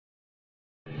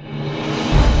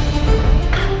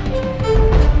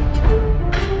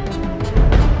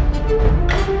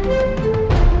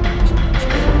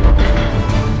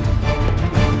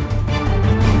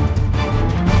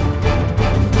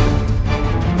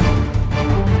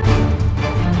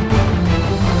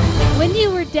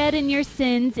your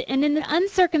sins and in the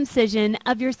uncircumcision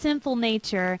of your sinful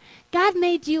nature, God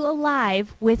made you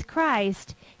alive with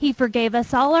Christ. He forgave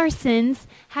us all our sins,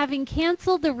 having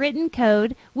canceled the written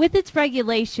code with its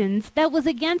regulations that was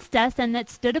against us and that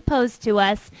stood opposed to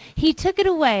us. He took it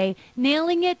away,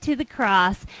 nailing it to the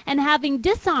cross, and having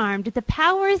disarmed the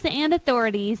powers and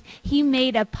authorities, he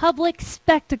made a public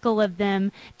spectacle of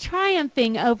them,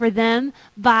 triumphing over them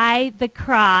by the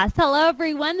cross. Hello,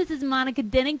 everyone. This is Monica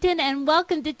Dennington, and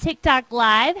welcome to TikTok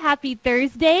Live. Happy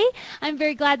Thursday. I'm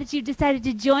very glad that you decided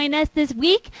to join us this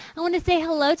week. I want to say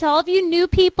hello to all of you new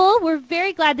people. We're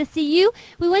very glad to see you.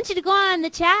 We want you to go on the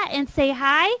chat and say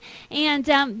hi and,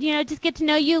 just get to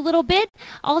know you a little bit.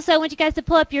 Also, I want you guys to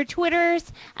pull up your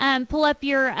Twitters, pull up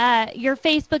your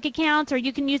Facebook accounts, or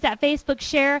you can use that Facebook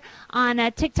share on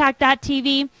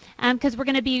TikTok.tv because we're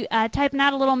going to be typing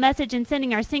out a little message and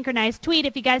sending our synchronized tweet.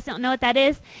 If you guys don't know what that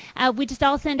is, we just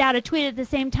all send out a tweet at the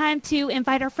same time to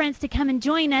invite our friends to come and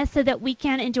join us so that we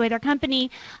can enjoy their company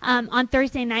on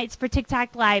Thursday nights for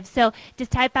TikTok Live. So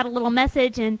just type out a little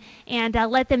message and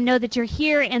let them know that you're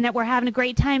here and that we're having a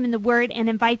great time in the Word, and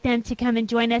invite them to come and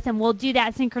join us. And we'll do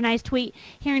that synchronized tweet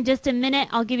here in just a minute.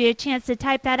 I'll give you a chance to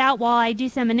type that out while I do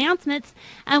some announcements.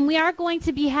 We are going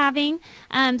to be having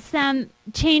some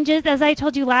changes, as I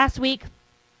told you last week.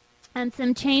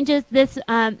 Some changes this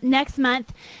next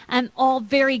month, all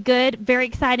very good, very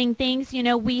exciting things. You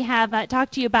know, we have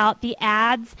talked to you about the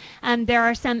ads. There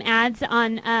are some ads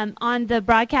on the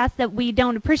broadcast that we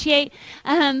don't appreciate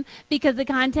because the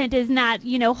content is not,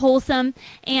 wholesome.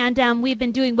 And we've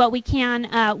been doing what we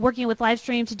can, working with live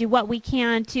stream to do what we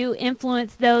can to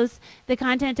influence the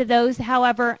content of those.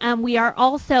 However, we are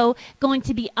also going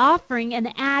to be offering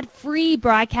an ad-free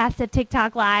broadcast of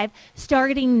TikTok Live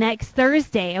starting next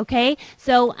Thursday, okay?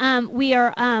 So we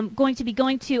are going to be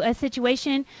going to a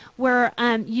situation where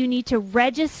you need to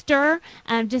register,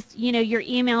 your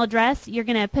email address. You're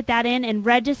going to put that in and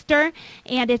register,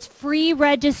 and it's free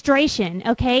registration,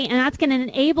 okay? And that's going to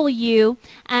enable you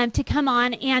to come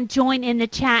on and join in the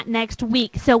chat next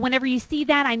week. So whenever you see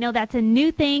that, I know that's a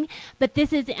new thing, but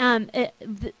this is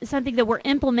something that we're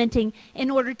implementing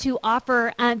in order to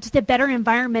offer just a better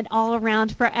environment all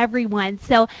around for everyone.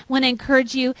 So I want to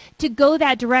encourage you to go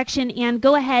that direction and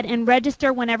go ahead and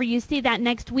register whenever you see that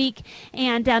next week.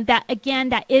 And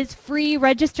that is free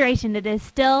registration. It is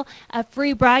still a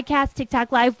free broadcast.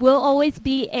 TikTok Live will always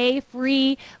be a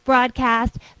free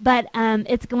broadcast, but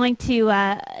it's going to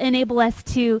enable us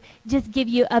to just give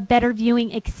you a better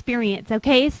viewing experience,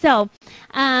 okay? So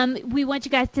we want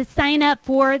you guys to sign up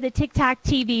for the TikTok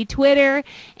TV Twitter,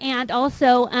 and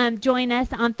also join us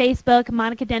on Facebook,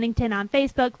 Monica Dennington on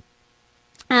Facebook.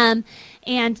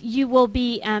 And you will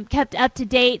be kept up to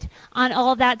date on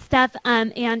all that stuff,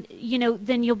 and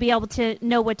then you'll be able to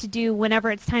know what to do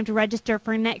whenever it's time to register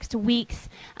for next week's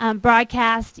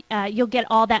broadcast. You'll get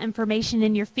all that information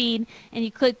in your feed, and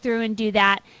you click through and do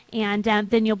that, and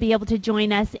then you'll be able to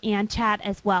join us and chat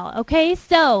as well. Okay,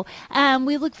 so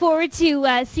we look forward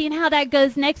to seeing how that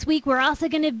goes next week. We're also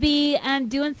going to be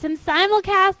doing some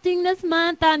simulcasting this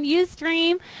month on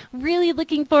Ustream. Really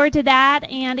looking forward to that,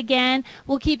 and again,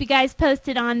 we'll keep you guys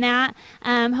posted on that.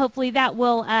 Hopefully that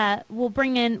will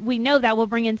bring in, we know that will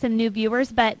bring in some new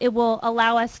viewers, but it will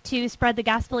allow us to spread the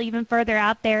gospel even further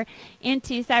out there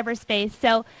into cyberspace.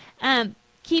 So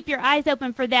keep your eyes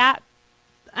open for that.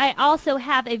 I also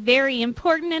have a very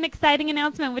important and exciting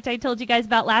announcement, which I told you guys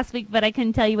about last week, but I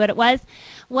couldn't tell you what it was.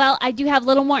 Well, I do have a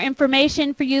little more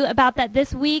information for you about that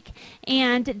this week,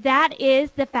 and that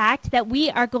is the fact that we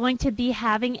are going to be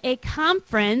having a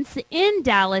conference in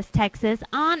Dallas, Texas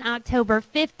on October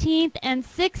 15th and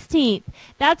 16th.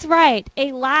 That's right,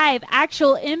 a live,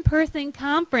 actual in-person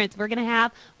conference. We're going to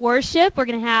have worship. We're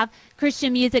going to have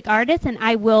Christian music artists, and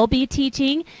I will be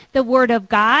teaching the Word of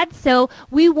God. So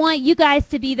we want you guys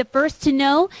to be the first to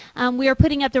know. We are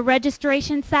putting up the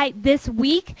registration site this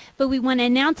week, but we want to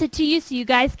announce it to you so you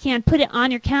guys can put it on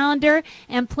your calendar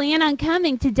and plan on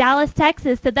coming to Dallas,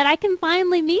 Texas, so that I can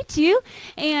finally meet you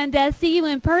and see you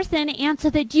in person, and so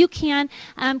that you can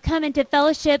come into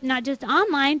fellowship, not just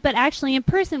online, but actually in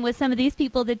person with some of these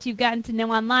people that you've gotten to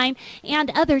know online,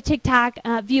 and other TikTok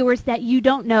viewers that you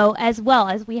don't know, as well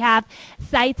as we have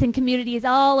sites and communities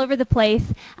all over the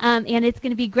place, and it's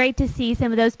going to be great to see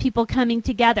some of those people coming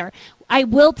together. I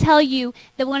will tell you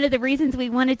that one of the reasons we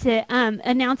wanted to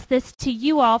announce this to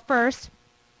you all first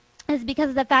is because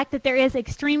of the fact that there is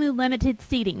extremely limited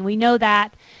seating. We know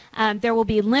that there will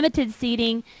be limited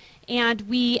seating And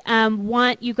we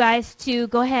want you guys to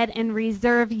go ahead and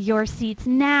reserve your seats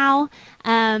now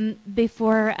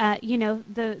before,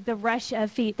 the rush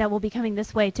of feet that will be coming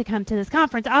this way to come to this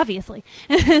conference, obviously.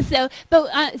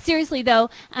 But seriously, though,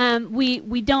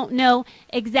 we don't know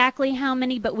exactly how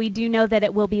many, but we do know that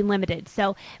it will be limited.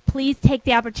 So please take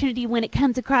the opportunity when it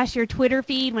comes across your Twitter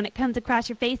feed, when it comes across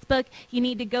your Facebook, you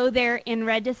need to go there and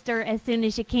register as soon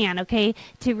as you can, okay,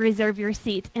 to reserve your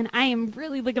seat. And I am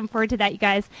really looking forward to that, you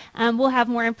guys. We'll have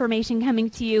more information coming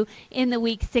to you in the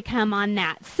weeks to come on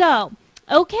that. So,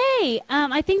 okay,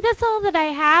 I think that's all that I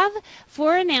have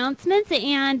for announcements,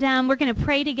 and we're going to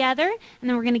pray together, and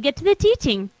then we're going to get to the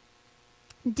teaching.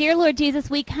 Dear Lord Jesus,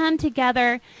 we come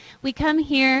together. We come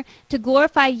here to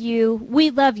glorify you. We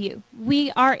love you.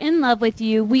 We are in love with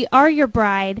you. We are your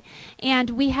bride,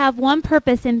 and we have one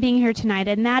purpose in being here tonight,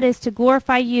 and that is to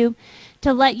glorify you,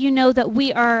 to let you know that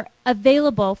we are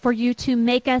available for you to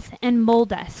make us and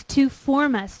mold us, to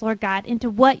form us, Lord God, into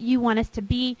what you want us to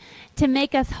be, to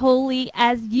make us holy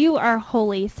as you are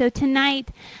holy. So tonight,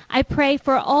 I pray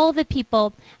for all the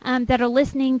people that are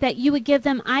listening, that you would give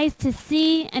them eyes to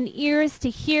see and ears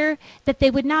to hear, that they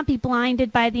would not be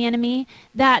blinded by the enemy,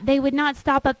 that they would not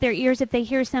stop up their ears if they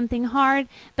hear something hard,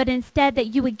 but instead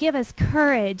that you would give us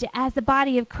courage as the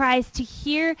body of Christ to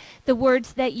hear the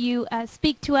words that you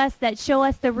speak to us, that show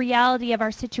us the reality of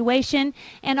our situation,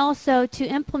 and also to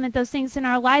implement those things in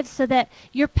our lives so that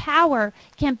your power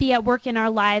can be at work in our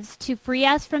lives to free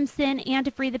us from sin and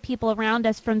to free the people around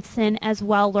us from sin as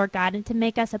well, Lord God, and to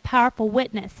make us a powerful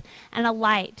witness and a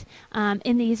light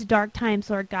in these dark times,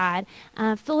 Lord God.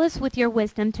 Fill us with your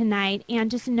wisdom tonight,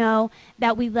 and just know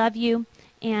that we love you,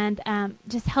 and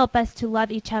just help us to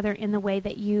love each other in the way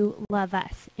that you love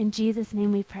us. In Jesus'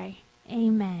 name we pray.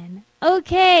 Amen.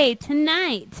 Okay,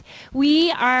 tonight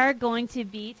we are going to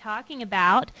be talking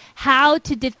about how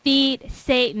to defeat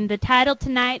Satan. The title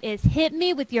tonight is Hit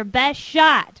Me With Your Best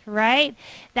Shot, right?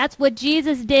 That's what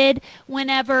Jesus did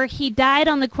whenever he died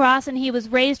on the cross and he was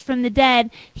raised from the dead.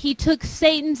 He took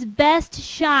Satan's best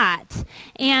shot.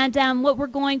 And what we're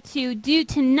going to do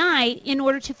tonight in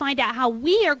order to find out how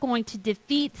we are going to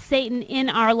defeat Satan in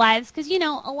our lives, because,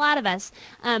 a lot of us,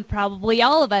 probably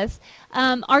all of us,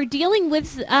 are dealing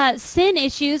with sin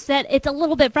issues that it's a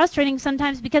little bit frustrating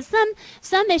sometimes, because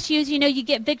some issues, you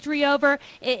get victory over.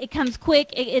 It comes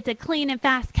quick. It's a clean and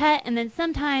fast cut. And then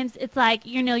sometimes it's like,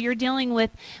 you're dealing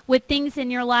with things in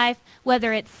your life,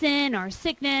 whether it's sin or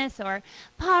sickness or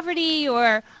poverty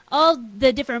or all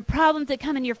the different problems that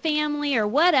come in your family or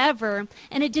whatever,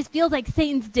 and it just feels like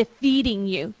Satan's defeating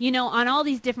you, on all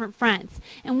these different fronts.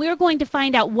 And we're going to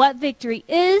find out what victory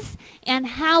is and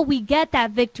how we get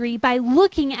that victory by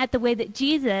looking at the way that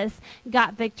Jesus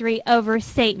got victory over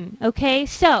Satan. Okay,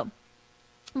 so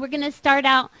we're going to start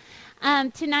out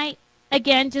tonight,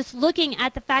 again, just looking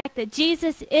at the fact that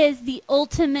Jesus is the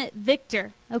ultimate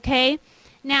victor. Okay,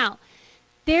 now,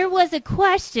 there was a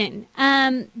question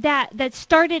that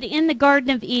started in the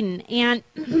Garden of Eden, and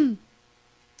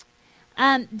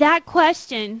that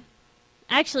question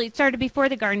actually started before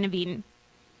the Garden of Eden.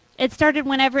 It started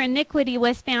whenever iniquity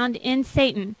was found in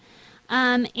Satan,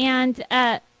 and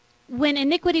when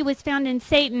iniquity was found in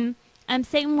Satan,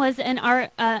 Satan was an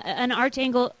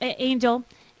archangel,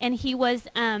 and he was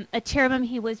a cherubim.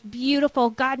 He was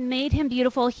beautiful. God made him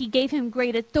beautiful. He gave him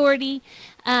great authority.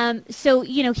 So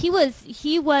he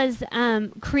was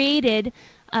created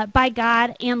by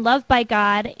God and loved by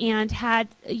God, and had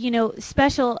a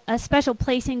special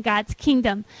place in God's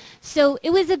kingdom. So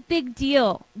it was a big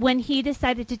deal when he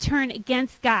decided to turn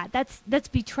against God. That's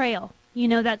betrayal.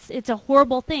 It's a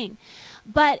horrible thing.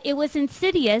 But it was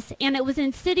insidious, and it was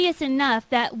insidious enough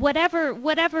that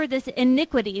whatever this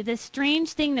iniquity, this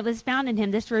strange thing that was found in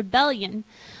him, this rebellion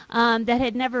that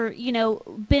had never,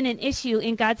 been an issue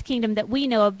in God's kingdom that we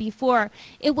know of before,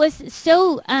 it was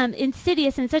so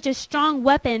insidious and such a strong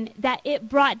weapon that it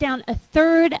brought down a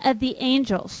third of the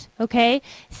angels, okay?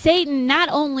 Satan not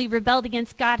only rebelled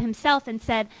against God himself and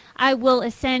said, I will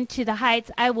ascend to the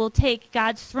heights, I will take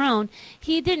God's throne.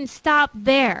 He didn't stop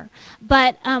there.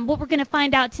 But what we're going to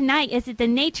find out tonight is that the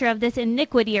nature of this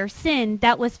iniquity or sin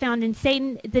that was found in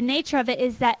Satan, the nature of it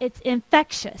is that it's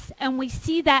infectious. And we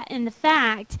see that in the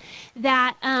fact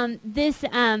that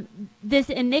this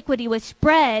iniquity was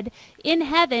spread in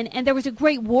heaven, and there was a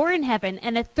great war in heaven,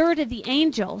 and a third of the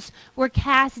angels were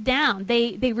cast down.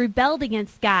 They rebelled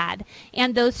against God,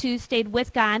 and those who stayed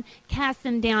with God cast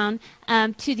them down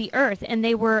to the earth. And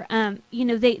they were,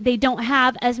 they don't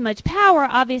have as much power,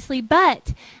 obviously,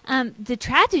 but the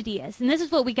tragedy is, and this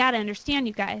is what we got to understand,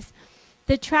 you guys,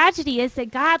 The tragedy is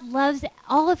that God loves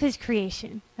all of his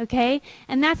creation, okay?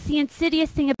 And that's the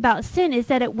insidious thing about sin, is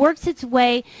that it works its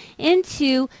way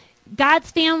into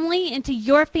God's family, into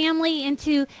your family,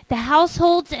 into the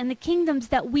households and the kingdoms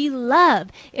that we love.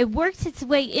 It works its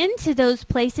way into those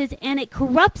places, and it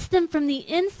corrupts them from the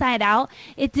inside out.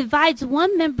 It divides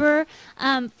one member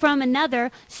from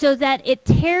another, so that it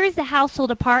tears the household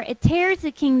apart. It tears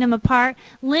the kingdom apart,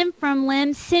 limb from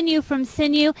limb, sinew from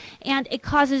sinew, and it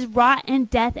causes rot and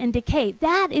death and decay.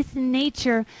 That is the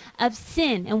nature of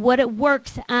sin and what it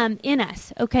works in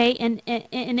us, okay? And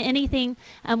in anything,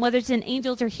 whether it's in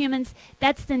angels or humans,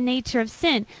 that's the nature of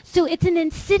sin. So it's an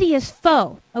insidious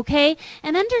foe, okay?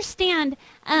 And understand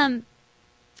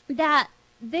that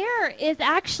there is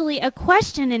actually a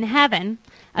question in heaven,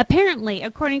 apparently,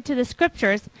 according to the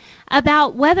scriptures,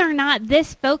 about whether or not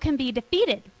this foe can be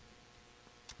defeated.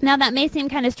 Now, that may seem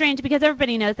kind of strange, because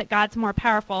everybody knows that God's more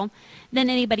powerful than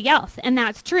anybody else, and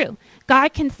that's true.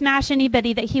 God can smash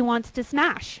anybody that he wants to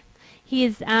smash. He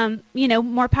is,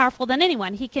 more powerful than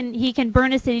anyone. He can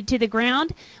burn a city to the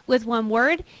ground with one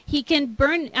word. He can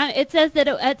burn. It says that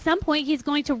at some point he's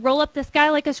going to roll up the sky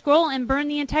like a scroll and burn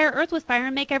the entire earth with fire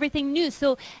and make everything new.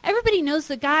 So everybody knows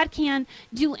that God can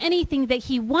do anything that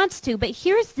he wants to. But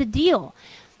here's the deal: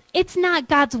 it's not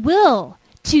God's will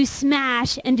to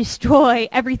smash and destroy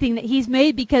everything that he's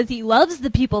made, because he loves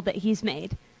the people that he's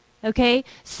made. Okay,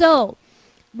 so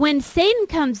when Satan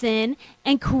comes in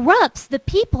and corrupts the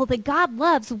people that God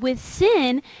loves with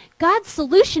sin, God's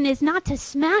solution is not to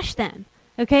smash them,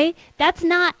 okay? That's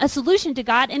not a solution to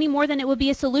God any more than it would be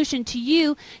a solution to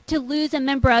you to lose a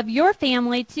member of your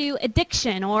family to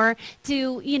addiction or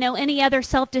to, any other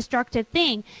self-destructive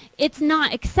thing. It's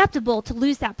not acceptable to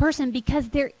lose that person because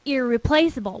they're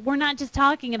irreplaceable. We're not just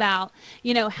talking about,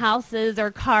 houses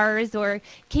or cars or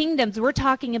kingdoms. We're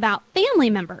talking about family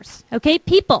members, okay?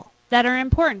 People that are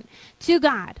important to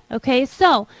God, okay?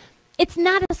 So it's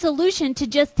not a solution to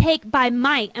just take by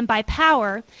might and by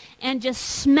power and just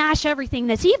smash everything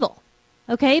that's evil,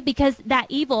 okay? Because that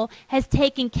evil has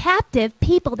taken captive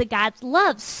people that God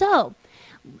loves. So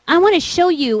I want to show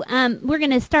you, we're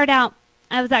going to start out,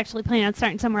 I was actually planning on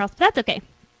starting somewhere else, but that's okay.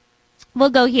 We'll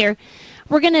go here.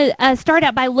 We're going to start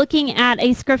out by looking at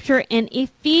a scripture in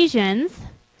Ephesians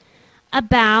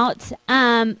about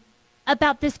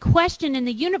this question in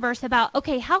the universe about,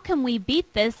 okay, how can we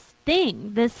beat this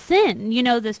thing, this sin,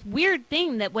 this weird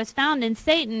thing that was found in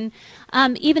Satan,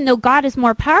 even though God is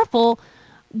more powerful?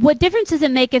 What difference does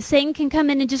it make if Satan can come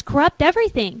in and just corrupt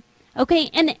everything? Okay,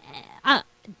 and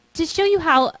to show you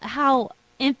how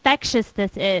infectious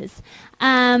this is,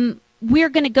 we're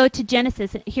going to go to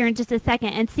Genesis here in just a second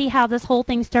and see how this whole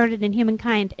thing started in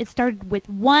humankind. It started with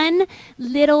one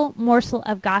little morsel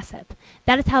of gossip.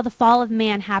 That is how the fall of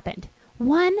man happened.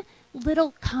 One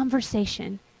little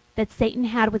conversation that Satan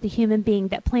had with a human being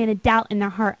that planted doubt in their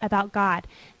heart about God.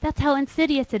 That's how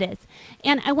insidious it is.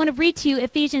 And I want to read to you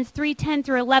Ephesians 3:10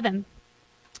 through 11.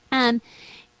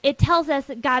 It tells us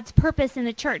God's purpose in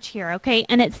the church here, okay?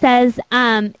 And it says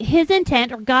his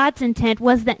intent, or God's intent,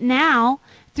 was that now,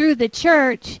 through the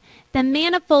church, the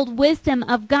manifold wisdom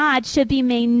of God should be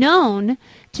made known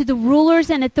to the rulers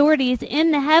and authorities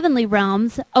in the heavenly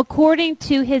realms, according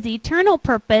to his eternal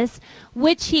purpose,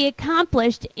 which he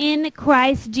accomplished in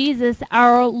Christ Jesus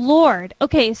our Lord.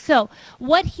 Okay, so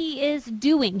what he is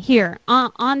doing here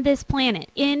on this planet,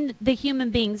 in the human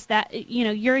beings that,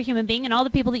 you're a human being and all the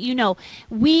people that you know,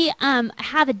 we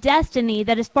have a destiny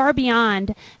that is far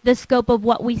beyond the scope of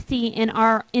what we see in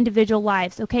our individual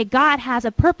lives. Okay, God has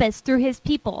a purpose through his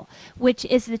people, which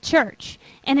is the church.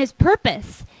 And his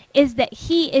purpose is that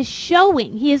he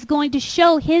is going to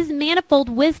show his manifold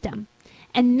wisdom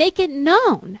and make it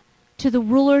known to the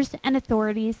rulers and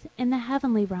authorities in the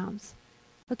heavenly realms.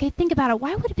 Okay, think about it.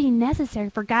 Why would it be necessary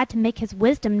for God to make his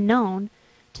wisdom known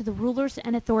to the rulers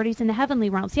and authorities in the heavenly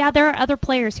realms? Yeah, there are other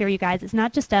players here, you guys. It's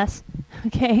not just us,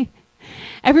 okay?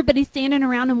 Everybody's standing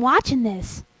around and watching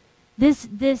this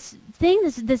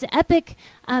epic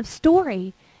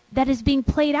story that is being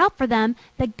played out for them,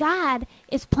 that God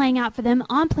is playing out for them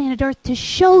on planet Earth to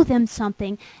show them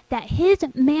something, that his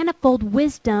manifold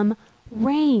wisdom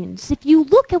reigns. If you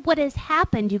look at what has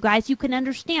happened, you guys, you can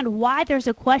understand why there's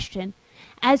a question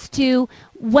as to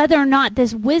whether or not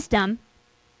this wisdom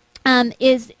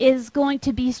is going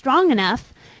to be strong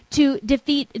enough to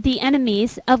defeat the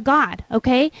enemies of God,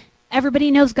 okay?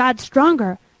 Everybody knows God's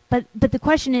stronger, but the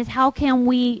question is, how can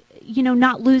we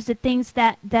not lose the things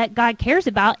that God cares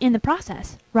about in the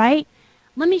process, right?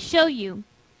 Let me show you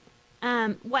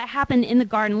what happened in the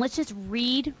garden. Let's just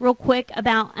read real quick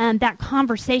about that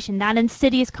conversation, that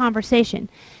insidious conversation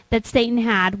that Satan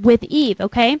had with Eve,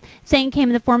 okay? Satan came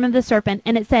in the form of the serpent,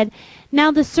 and it said, now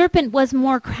the serpent was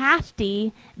more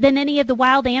crafty than any of the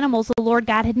wild animals the Lord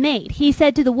God had made. He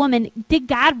said to the woman, did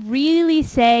God really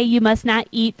say you must not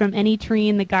eat from any tree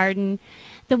in the garden?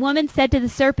 The woman said to the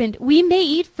serpent, we may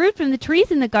eat fruit from the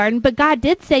trees in the garden, but God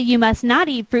did say you must not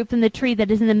eat fruit from the tree that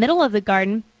is in the middle of the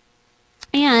garden,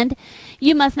 and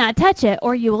you must not touch it,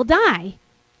 or you will die.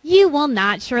 You will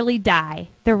not surely die,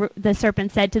 the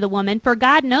serpent said to the woman, for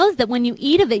God knows that when you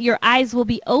eat of it, your eyes will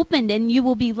be opened, and you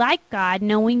will be like God,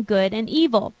 knowing good and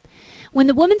evil. When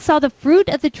the woman saw the fruit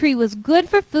of the tree was good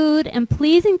for food and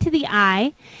pleasing to the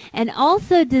eye, and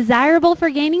also desirable for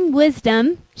gaining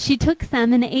wisdom, she took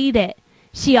some and ate it.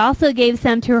 She also gave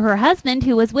some to her husband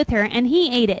who was with her, and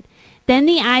he ate it. Then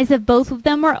the eyes of both of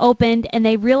them were opened, and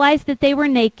they realized that they were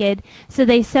naked. So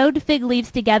they sewed fig leaves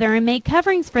together and made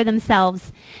coverings for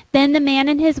themselves. Then the man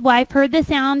and his wife heard the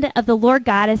sound of the Lord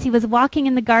God as he was walking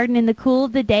in the garden in the cool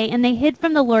of the day, and they hid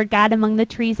from the Lord God among the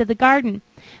trees of the garden.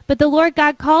 But the Lord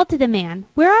God called to the man,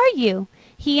 where are you?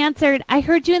 He answered, I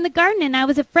heard you in the garden, and I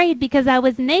was afraid because I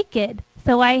was naked,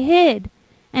 so I hid.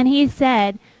 And he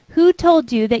said, who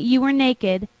told you that you were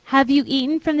naked? Have you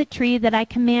eaten from the tree that I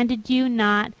commanded you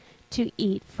not to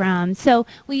eat from? So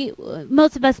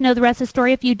most of us know the rest of the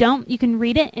story. If you don't, you can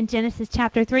read it in Genesis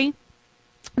chapter 3.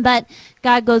 But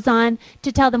God goes on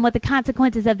to tell them what the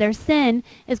consequences of their sin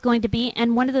is going to be.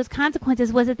 And one of those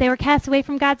consequences was that they were cast away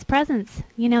from God's presence.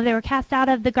 You know, they were cast out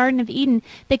of the Garden of Eden.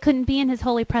 They couldn't be in his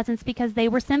holy presence because they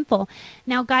were sinful.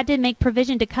 Now, God did make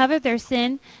provision to cover their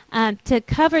sin, to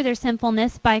cover their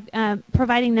sinfulness by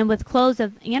providing them with clothes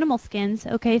of animal skins.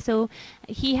 Okay, so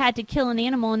he had to kill an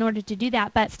animal in order to do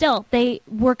that. But still, they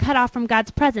were cut off from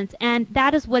God's presence. And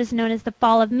that is what is known as the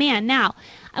fall of man. Now,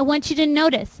 I want you to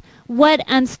notice what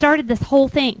started this whole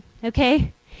thing,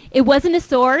 okay? It wasn't a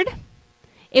sword.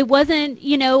 It wasn't,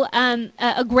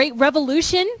 a great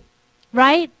revolution,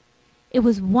 right? It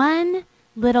was one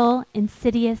little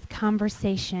insidious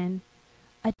conversation,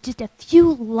 just a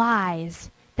few lies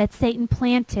that Satan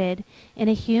planted in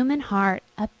a human heart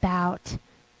about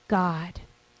God.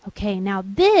 Okay, now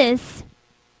this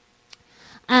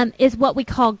is what we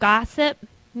call gossip,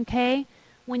 okay?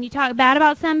 When you talk bad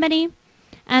about somebody,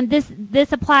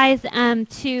 this applies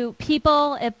to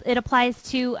people. It applies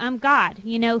to God.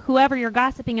 You know, whoever you're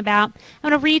gossiping about. I'm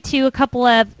going to read to you a couple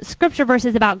of scripture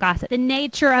verses about gossip. The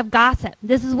nature of gossip.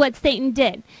 This is what Satan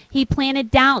did. He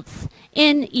planted doubts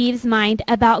in Eve's mind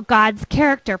about God's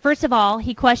character. First of all,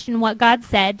 he questioned what God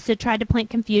said, so tried to plant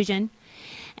confusion.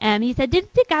 He said, did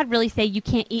God really say you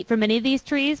can't eat from any of these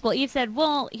trees? Well, Eve said,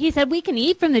 he said we can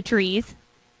eat from the trees,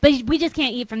 but we just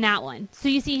can't eat from that one. So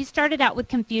you see, he started out with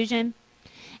confusion.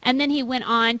 And then he went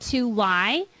on to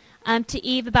lie to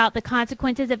Eve about the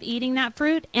consequences of eating that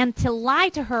fruit and to lie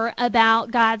to her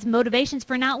about God's motivations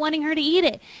for not wanting her to eat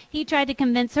it. He tried to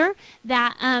convince her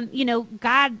that,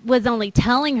 God was only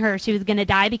telling her she was going to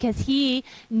die because he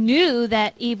knew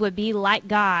that Eve would be like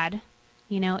God,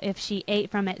 if she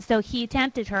ate from it. So he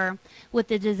tempted her with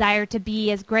the desire to be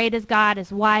as great as God,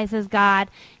 as wise as God.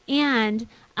 And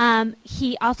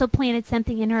he also planted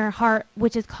something in her heart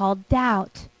which is called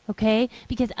doubt. Okay,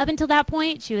 because up until that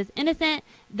point, she was innocent,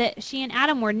 that she and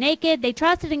Adam were naked. They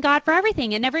trusted in God for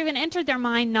everything. It never even entered their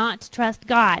mind not to trust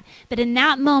God. But in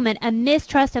that moment, a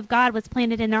mistrust of God was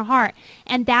planted in their heart.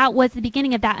 And that was the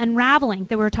beginning of that unraveling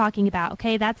that we're talking about.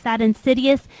 Okay, that's that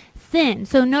insidious sin.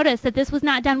 So notice that this was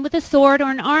not done with a sword or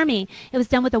an army. It was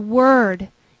done with a word.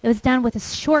 It was done with a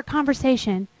short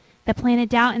conversation that planted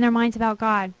doubt in their minds about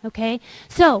God. Okay,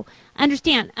 so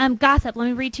understand, gossip. Let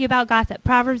me read to you about gossip.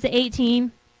 Proverbs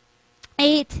 18:8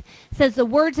 says, the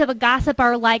words of a gossip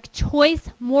are like choice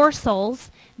morsels.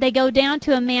 They go down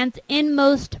to a man's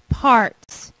inmost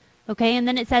parts. Okay, and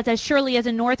then it says, as surely as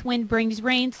a north wind brings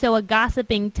rain, so a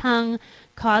gossiping tongue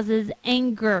causes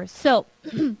anger. So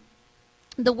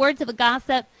the words of a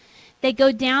gossip, they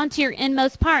go down to your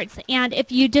inmost parts. And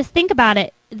if you just think about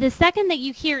it, the second that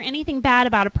you hear anything bad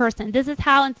about a person, this is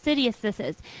how insidious this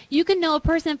is. You can know a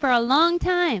person for a long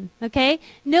time, okay?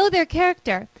 Know their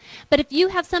character. But if you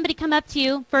have somebody come up to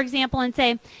you, for example, and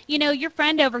say, your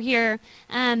friend over here,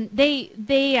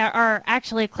 they are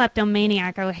actually a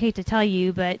kleptomaniac. I would hate to tell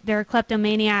you, but they're a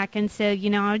kleptomaniac, and so,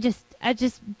 I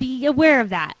just be aware of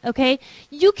that, okay?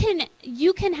 You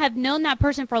can have known that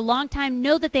person for a long time,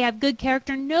 know that they have good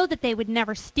character, know that they would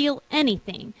never steal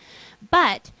anything.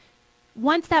 But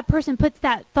once that person puts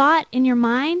that thought in your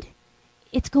mind,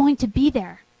 it's going to be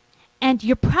there. And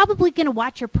you're probably going to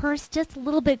watch your purse just a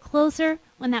little bit closer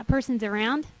when that person's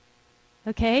around,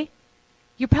 okay?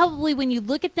 You're probably, when you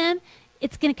look at them,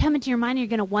 it's going to come into your mind and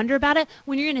you're going to wonder about it.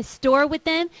 When you're in a store with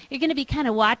them, you're going to be kind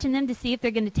of watching them to see if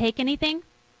they're going to take anything.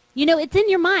 You know, it's in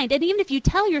your mind. And even if you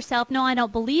tell yourself, no, I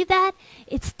don't believe that,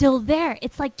 it's still there.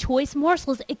 It's like choice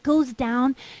morsels. It goes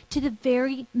down to the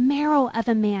very marrow of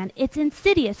a man. It's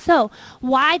insidious. So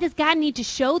why does God need to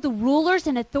show the rulers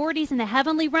and authorities in the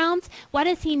heavenly realms? Why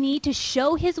does he need to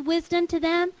show his wisdom to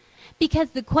them? Because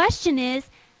the question is,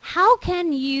 how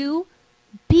can you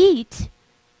beat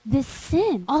this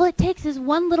sin? All it takes is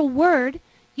one little word.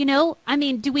 You know, I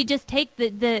mean, do we just take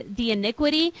the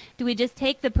iniquity? Do we just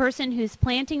take the person who's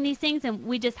planting these things and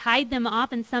we just hide them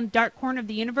off in some dark corner of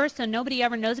the universe so nobody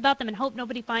ever knows about them and hope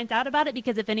nobody finds out about it?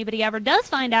 Because if anybody ever does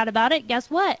find out about it,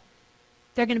 guess what?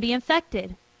 They're going to be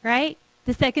infected, right?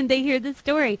 The second they hear the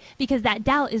story, because that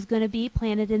doubt is going to be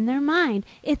planted in their mind.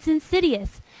 It's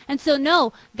insidious. And so,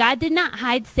 no, God did not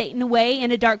hide Satan away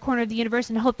in a dark corner of the universe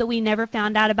and hope that we never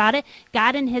found out about it.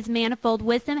 God in his manifold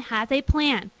wisdom has a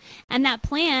plan. And that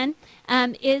plan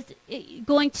is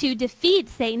going to defeat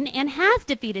Satan and has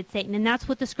defeated Satan. And that's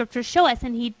what the scriptures show us.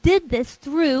 And he did this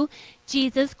through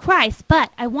Jesus Christ.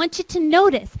 But I want you to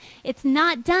notice, it's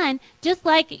not done just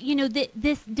like, you know,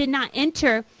 this did not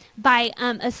enter by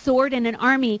a sword and an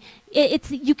army.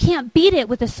 You can't beat it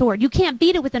with a sword. You can't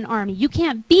beat it with an army. You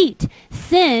can't beat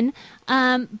sin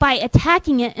by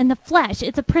attacking it in the flesh.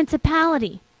 It's a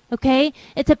principality, okay?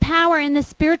 It's a power in the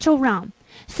spiritual realm.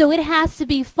 So it has to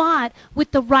be fought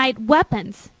with the right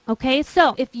weapons, okay?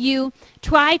 So if you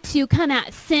try to come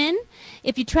at sin,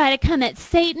 if you try to come at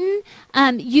Satan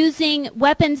using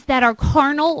weapons that are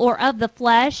carnal or of the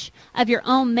flesh, of your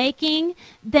own making,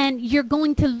 then you're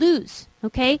going to lose.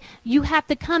 Okay? You have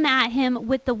to come at him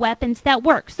with the weapons that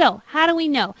work. So how do we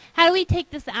know? How do we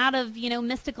take this out of, you know,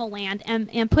 mystical land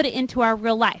and put it into our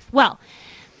real life? Well,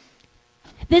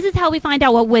 this is how we find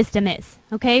out what wisdom is.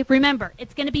 Okay? Remember,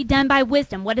 it's going to be done by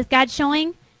wisdom. What is God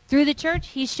showing? Through the church,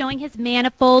 he's showing his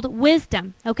manifold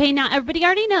wisdom. Okay? Now, everybody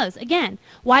already knows. Again,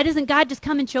 why doesn't God just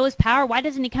come and show his power? Why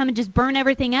doesn't he come and just burn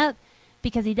everything up?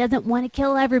 Because he doesn't want to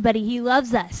kill everybody. He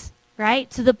loves us.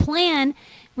 Right? So the plan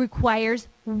requires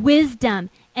wisdom,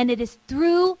 and it is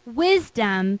through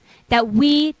wisdom that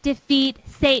we defeat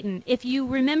Satan. If you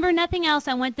remember nothing else,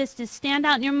 I want this to stand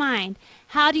out in your mind.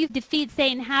 How do you defeat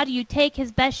Satan? How do you take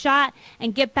his best shot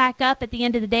and get back up at the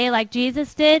end of the day like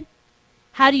Jesus did?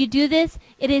 How do you do this?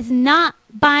 It is not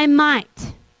by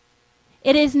might.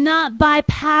 It is not by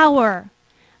power,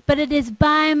 but it is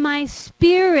by my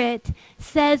Spirit,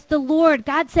 says the Lord.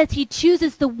 God says he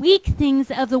chooses the weak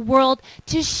things of the world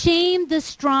to shame the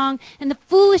strong and the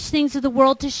foolish things of the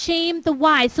world to shame the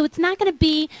wise. So it's not going to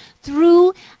be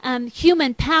through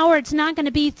human power. It's not going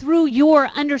to be through your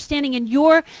understanding and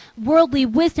your worldly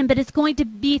wisdom, but it's going to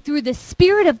be through the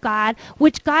Spirit of God,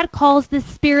 which God calls the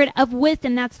Spirit of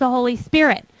wisdom. That's the Holy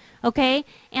Spirit. Okay?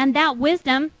 And that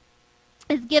wisdom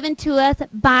is given to us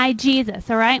by Jesus.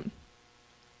 All right?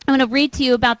 I'm going to read to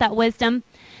you about that wisdom.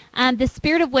 The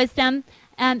spirit of wisdom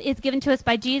is given to us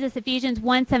by Jesus. Ephesians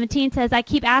 1:17 says, I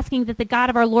keep asking that the God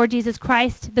of our Lord Jesus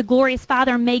Christ, the glorious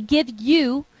Father, may give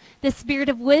you the spirit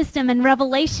of wisdom and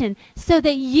revelation so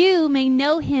that you may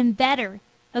know him better.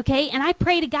 Okay? And I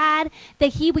pray to God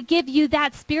that he would give you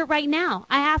that spirit right now.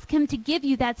 I ask him to give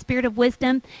you that spirit of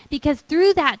wisdom because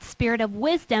through that spirit of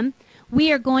wisdom,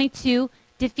 we are going to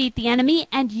defeat the enemy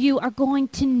and you are going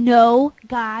to know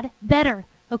God better.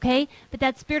 Okay? But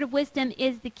that spirit of wisdom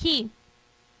is the key.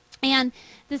 And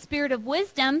the spirit of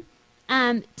wisdom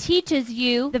teaches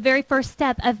you the very first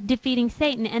step of defeating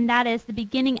Satan, and that is the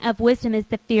beginning of wisdom is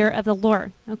the fear of the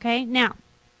Lord. Okay? Now,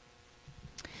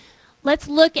 let's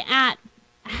look at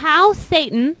how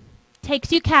Satan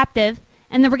takes you captive,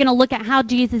 and then we're going to look at how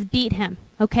Jesus beat him.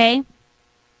 Okay?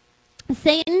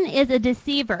 Satan is a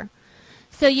deceiver.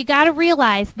 So you got to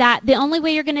realize that the only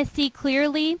way you're going to see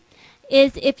clearly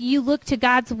is if you look to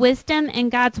God's wisdom and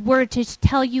God's word to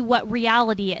tell you what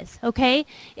reality is, okay?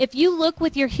 If you look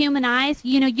with your human eyes,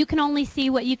 you know, you can only see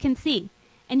what you can see,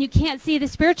 and you can't see the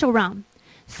spiritual realm.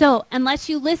 So unless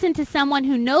you listen to someone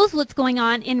who knows what's going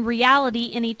on in reality,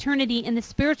 in eternity, in the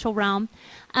spiritual realm,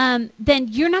 then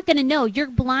you're not going to know. You're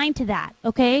blind to that,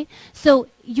 okay? So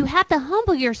you have to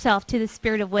humble yourself to the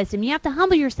spirit of wisdom. You have to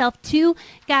humble yourself to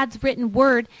God's written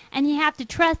word, and you have to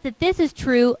trust that this is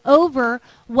true over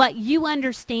what you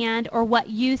understand or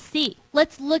what you see.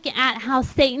 Let's look at how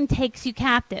Satan takes you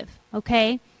captive,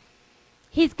 okay?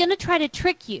 He's going to try to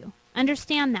trick you.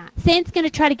 Understand that. Satan's going to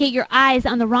try to get your eyes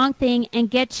on the wrong thing and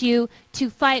get you to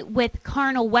fight with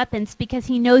carnal weapons because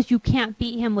he knows you can't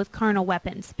beat him with carnal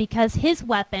weapons because his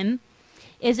weapon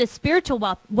is a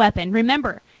spiritual weapon.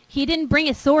 Remember, he didn't bring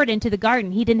a sword into the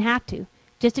garden. He didn't have to.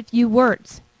 Just a few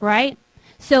words, right?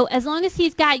 So as long as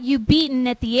he's got you beaten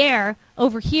at the air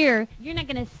over here, you're not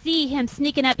going to see him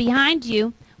sneaking up behind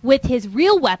you with his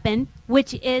real weapon,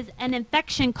 which is an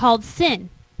infection called sin,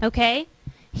 okay?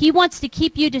 He wants to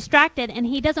keep you distracted, and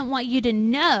he doesn't want you to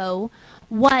know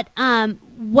what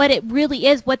it really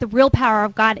is, what the real power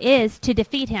of God is to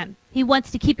defeat him. He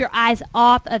wants to keep your eyes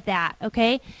off of that,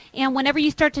 okay? And whenever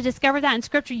you start to discover that in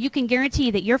Scripture, you can guarantee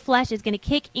that your flesh is going to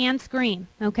kick and scream,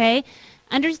 okay?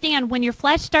 Understand, when your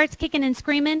flesh starts kicking and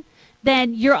screaming,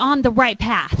 then you're on the right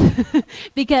path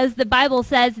because the Bible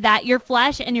says that your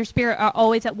flesh and your spirit are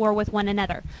always at war with one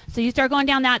another. So you start going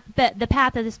down the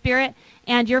path of the spirit,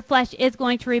 and your flesh is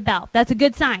going to rebel. That's a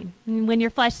good sign when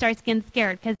your flesh starts getting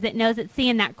scared because it knows it's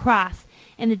seeing that cross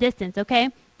in the distance,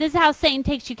 okay? This is how Satan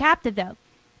takes you captive, though.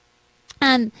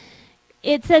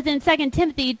 It says in 2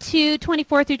 Timothy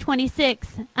 2:24 through 26.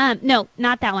 No,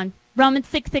 not that one. Romans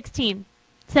 6:16.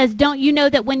 Says, don't you know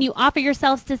that when you offer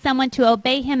yourselves to someone to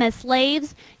obey him as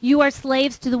slaves, you are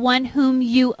slaves to the one whom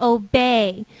you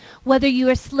obey, whether you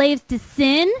are slaves to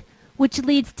sin, which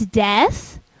leads to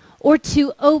death, or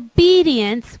to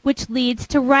obedience, which leads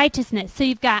to righteousness. So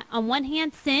you've got on one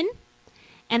hand sin,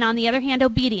 and on the other hand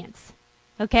obedience.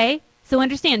 Okay? So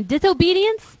understand,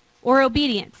 disobedience or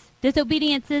obedience.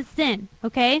 Disobedience is sin.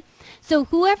 Okay? So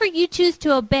whoever you choose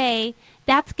to obey,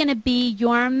 that's going to be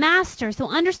your master. So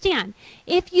understand,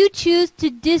 if you choose to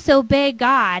disobey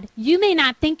God, you may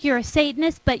not think you're a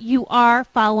Satanist, but you are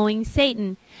following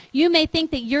Satan. You may think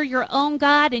that you're your own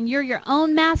God and you're your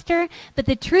own master, but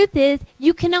the truth is,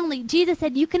 Jesus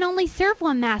said you can only serve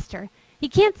one master. You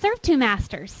can't serve two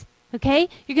masters, okay?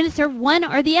 You're going to serve one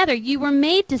or the other. You were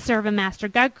made to serve a master.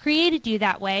 God created you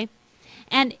that way.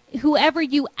 And whoever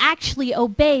you actually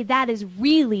obey, that is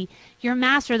really your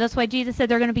master. That's why Jesus said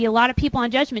there are going to be a lot of people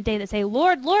on Judgment Day that say,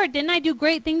 Lord, Lord, didn't I do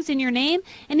great things in your name?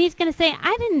 And he's going to say,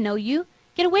 I didn't know you.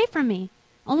 Get away from me.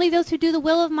 Only those who do the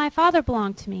will of my Father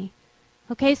belong to me.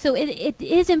 Okay, so it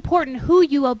is important who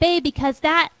you obey because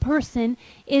that person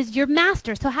is your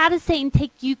master. So how does Satan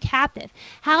take you captive?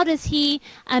 How does he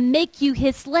make you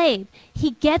his slave?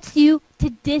 He gets you to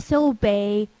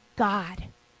disobey God.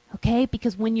 Okay,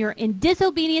 because when you're in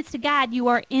disobedience to God, you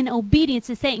are in obedience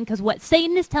to Satan. Because what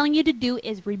Satan is telling you to do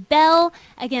is rebel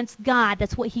against God.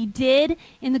 That's what he did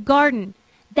in the garden.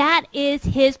 That is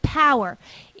his power.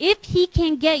 If he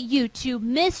can get you to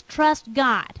mistrust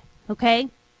God, okay,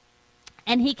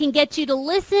 and he can get you to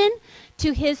listen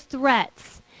to his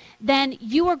threats, then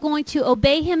you are going to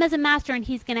obey him as a master, and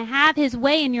he's going to have his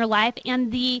way in your life.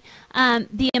 And the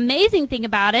amazing thing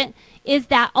about it is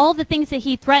that all the things that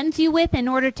he threatens you with in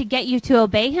order to get you to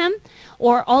obey him,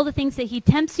 or all the things that he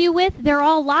tempts you with, they're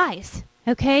all lies,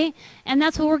 okay? And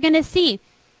that's what we're going to see.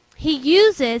 He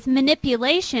uses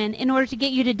manipulation in order to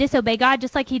get you to disobey God,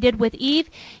 just like he did with Eve.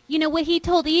 You know what he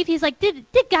told Eve? He's like, did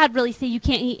God really say you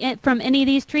can't eat from any of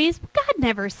these trees? God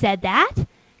never said that.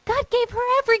 God gave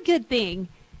her every good thing.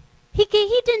 He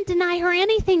didn't deny her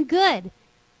anything good.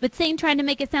 But Satan tried to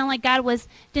make it sound like God was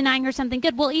denying her something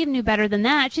good. Well, Eve knew better than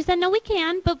that. She said, no, we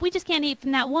can, but we just can't eat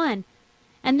from that one.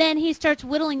 And then he starts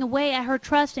whittling away at her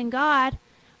trust in God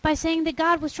by saying that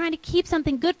God was trying to keep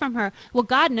something good from her. Well,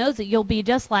 God knows that you'll be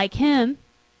just like him,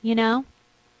 you know,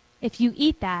 if you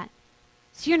eat that.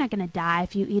 So you're not going to die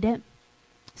if you eat it.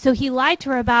 So he lied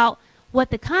to her about what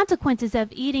the consequences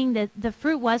of eating the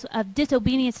fruit was of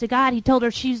disobedience to God. He told her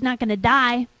she's not going to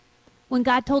die when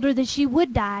God told her that she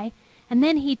would die. And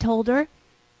then he told her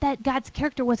that God's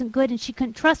character wasn't good and she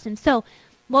couldn't trust him. So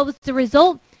what was the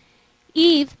result?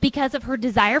 Eve, because of her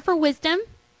desire for wisdom,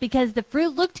 because the fruit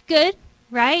looked good,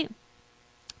 right?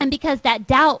 And because that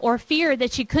doubt or fear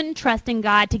that she couldn't trust in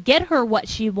God to get her what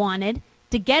she wanted,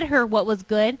 to get her what was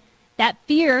good, that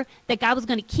fear that God was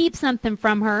going to keep something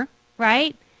from her,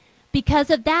 right? Because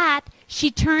of that,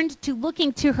 she turned to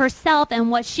looking to herself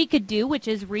and what she could do, which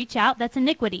is reach out. That's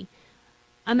iniquity.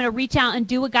 I'm going to reach out and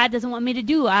do what God doesn't want me to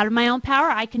do. Out of my own power,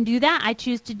 I can do that. I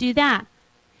choose to do that.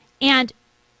 And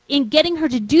in getting her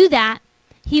to do that,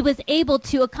 he was able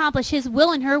to accomplish his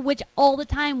will in her, which all the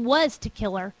time was to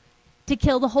kill her, to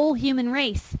kill the whole human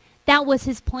race. That was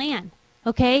his plan,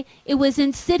 okay? It was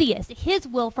insidious. His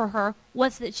will for her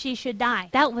was that she should die.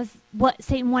 That was what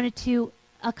Satan wanted to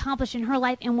accomplish in her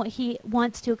life and what he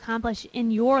wants to accomplish in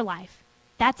your life.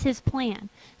 That's his plan.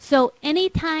 So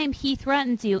anytime he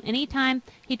threatens you, anytime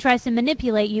he tries to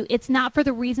manipulate you, it's not for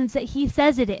the reasons that he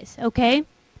says it is, okay?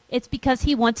 It's because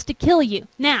he wants to kill you.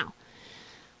 Now,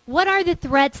 what are the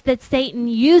threats that Satan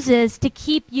uses to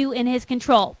keep you in his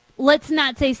control? Let's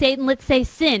not say Satan, let's say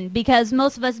sin, because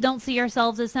most of us don't see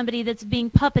ourselves as somebody that's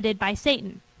being puppeted by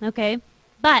Satan, okay?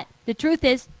 But the truth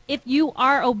is, if you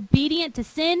are obedient to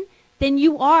sin, then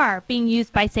you are being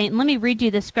used by Satan. Let me read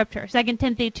you the scripture, 2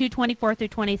 Timothy 2:24 through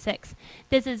 26.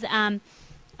 This is an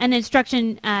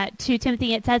instruction to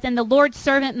Timothy. It says, "And the Lord's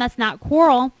servant must not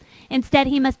quarrel. Instead,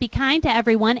 he must be kind to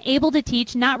everyone, able to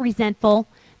teach, not resentful.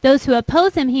 Those who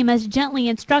oppose him he must gently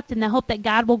instruct in the hope that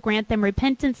God will grant them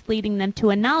repentance, leading them to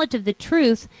a knowledge of the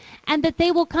truth, and that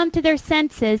they will come to their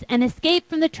senses and escape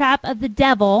from the trap of the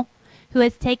devil, who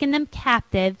has taken them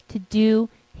captive to do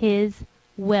his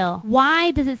will."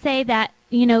 Why does it say that,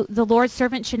 the Lord's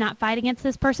servant should not fight against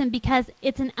this person? Because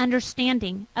it's an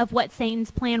understanding of what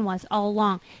Satan's plan was all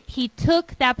along. He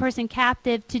took that person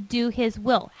captive to do his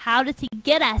will. How does he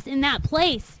get us in that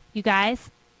place, you guys?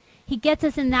 He gets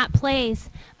us in that place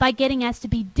by getting us to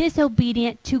be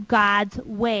disobedient to God's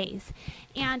ways.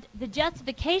 And the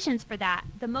justifications for that,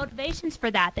 the motivations for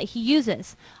that he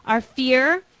uses are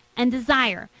fear and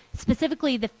desire.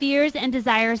 Specifically, the fears and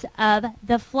desires of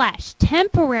the flesh.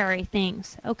 Temporary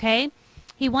things, okay?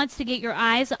 He wants to get your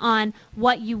eyes on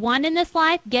what you want in this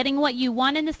life, getting what you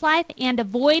want in this life, and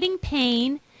avoiding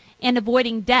pain and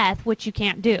avoiding death, which you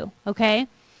can't do, okay?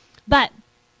 But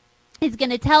he's going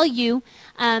to tell you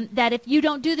that if you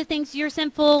don't do the things your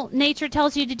sinful nature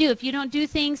tells you to do, if you don't do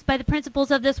things by the principles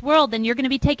of this world, then you're going to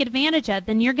be taken advantage of,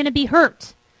 then you're going to be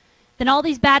hurt. Then all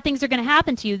these bad things are going to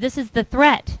happen to you. This is the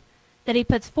threat that he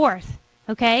puts forth,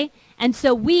 okay? And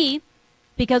so we,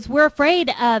 because we're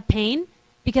afraid of pain,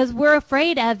 because we're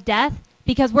afraid of death,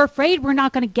 because we're afraid we're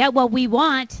not going to get what we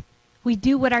want, we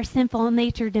do what our sinful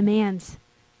nature demands,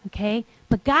 okay?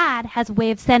 But God has a way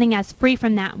of setting us free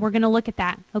from that. We're going to look at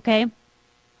that, okay?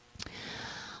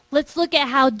 Let's look at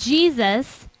how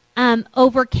Jesus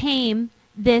overcame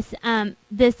this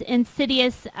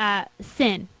insidious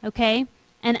sin, okay?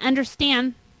 And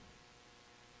understand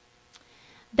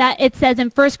that it says in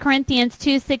 1 Corinthians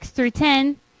 2:6 through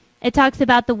 10, it talks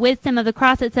about the wisdom of the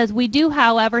cross. It says, "We do,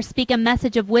 however, speak a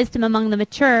message of wisdom among the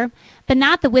mature, but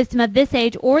not the wisdom of this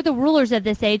age or the rulers of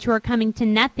this age who are coming to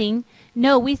nothing.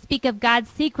 No, we speak of God's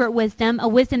secret wisdom, a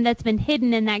wisdom that's been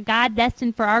hidden and that God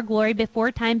destined for our glory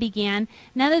before time began.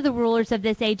 None of the rulers of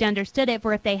this age understood it,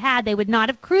 for if they had, they would not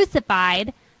have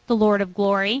crucified the Lord of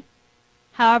glory.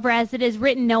 However, as it is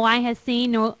written, no eye has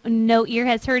seen, no ear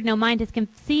has heard, no mind has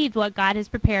conceived what God has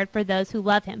prepared for those who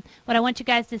love him." What I want you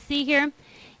guys to see here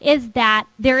is that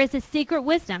there is a secret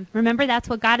wisdom. Remember, that's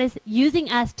what God is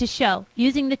using us to show,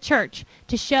 using the church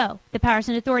to show the powers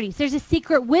and authorities. There's a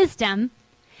secret wisdom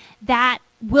that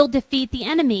will defeat the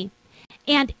enemy.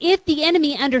 And if the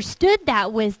enemy understood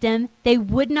that wisdom, they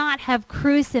would not have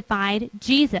crucified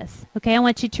Jesus. Okay, I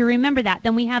want you to remember that.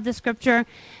 Then we have the scripture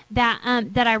that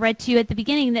I read to you at the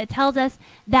beginning that tells us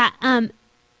that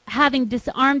having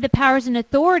disarmed the powers and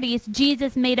authorities,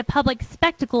 Jesus made a public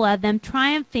spectacle of them,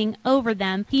 triumphing over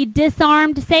them. He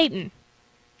disarmed Satan.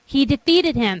 He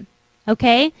defeated him.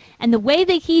 Okay? And the way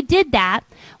that he did that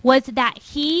was that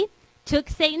he took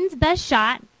Satan's best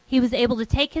shot. He was able to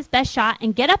take his best shot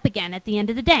and get up again at the end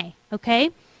of the day,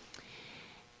 okay?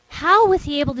 How was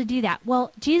he able to do that?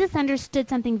 Well, Jesus understood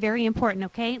something very important,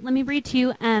 okay? Let me read to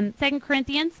you 2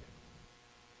 Corinthians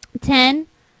 10,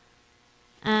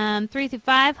 3 through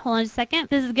 5. Hold on a second.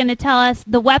 This is going to tell us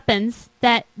the weapons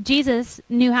that Jesus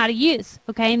knew how to use,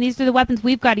 okay? And these are the weapons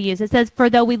we've got to use. It says, "For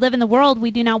though we live in the world, we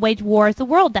do not wage war as the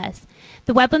world does.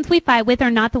 The weapons we fight with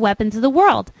are not the weapons of the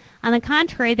world. On the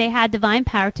contrary, they had divine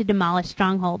power to demolish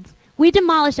strongholds. We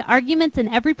demolish arguments and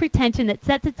every pretension that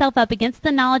sets itself up against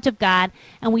the knowledge of God,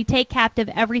 and we take captive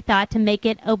every thought to make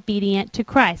it obedient to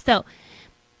Christ." So,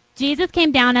 Jesus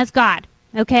came down as God,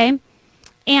 okay?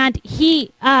 And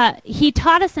he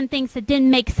taught us some things that didn't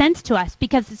make sense to us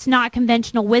because it's not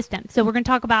conventional wisdom. So we're going to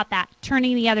talk about that,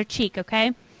 turning the other cheek, okay?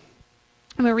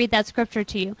 I'm going to read that scripture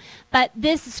to you. But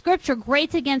this scripture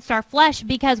grates against our flesh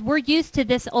because we're used to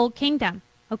this old kingdom,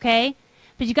 okay?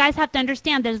 But you guys have to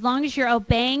understand that as long as you're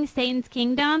obeying Satan's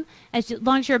kingdom, as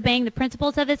long as you're obeying the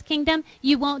principles of his kingdom,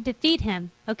 you won't defeat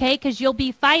him, okay? Because you'll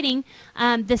be fighting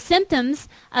the symptoms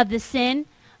of the sin,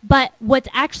 but what's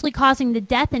actually causing the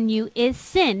death in you is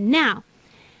sin. Now,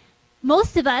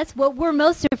 most of us, what we're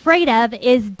most afraid of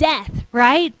is death,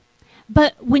 right?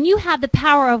 But when you have the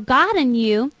power of God in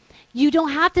you, you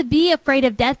don't have to be afraid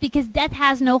of death because death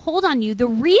has no hold on you. The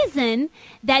reason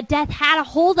that death had a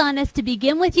hold on us to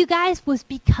begin with, you guys, was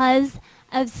because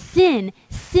of sin.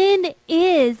 Sin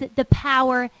is the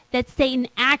power that Satan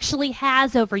actually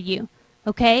has over you.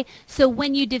 Okay? So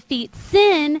when you defeat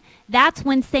sin, that's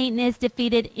when Satan is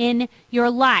defeated in your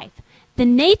life. The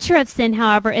nature of sin,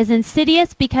 however, is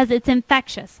insidious because it's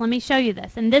infectious. Let me show you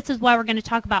this. And this is why we're going to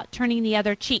talk about turning the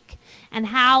other cheek and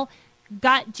how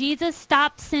Jesus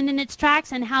stopped sin in its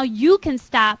tracks, and how you can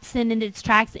stop sin in its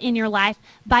tracks in your life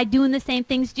by doing the same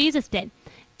things Jesus did.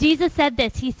 Jesus said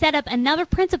this. He set up another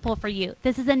principle for you.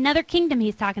 This is another kingdom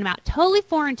he's talking about, totally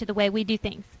foreign to the way we do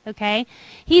things, okay?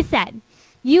 He said,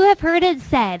 "You have heard it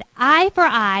said, eye for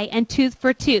eye and tooth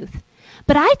for tooth.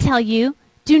 But I tell you,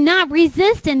 do not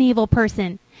resist an evil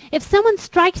person. If someone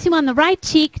strikes you on the right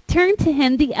cheek, turn to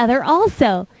him the other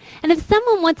also. And if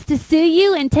someone wants to sue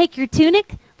you and take your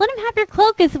tunic, let him have your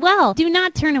cloak as well. Do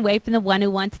not turn away from the one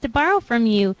who wants to borrow from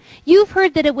you. You've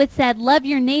heard that it was said, love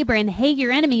your neighbor and hate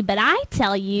your enemy. But I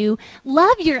tell you,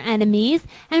 love your enemies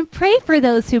and pray for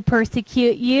those who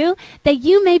persecute you, that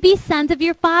you may be sons of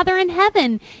your Father in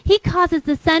heaven. He causes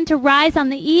the sun to rise on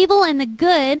the evil and the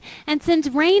good, and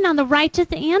sends rain on the righteous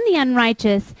and the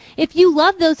unrighteous. If you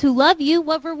love those who love you,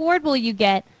 what reward will you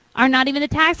get? Are not even the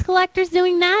tax collectors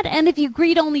doing that? And if you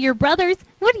greet only your brothers,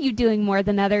 what are you doing more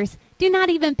than others? Do not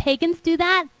even pagans do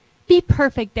that? Be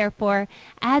perfect, therefore,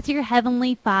 as your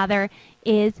heavenly Father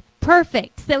is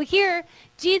perfect." So here,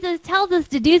 Jesus tells us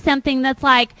to do something that's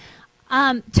like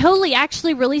totally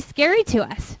actually really scary to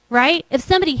us, right? If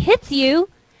somebody hits you,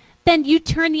 then you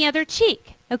turn the other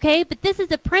cheek, okay? But this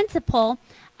is a principle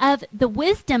of the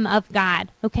wisdom of God,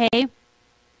 okay?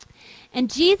 And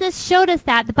Jesus showed us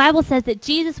that. The Bible says that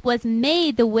Jesus was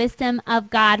made the wisdom of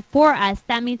God for us.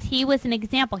 That means he was an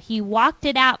example. He walked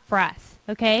it out for us,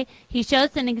 okay? He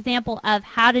shows an example of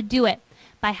how to do it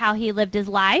by how he lived his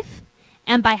life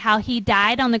and by how he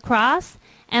died on the cross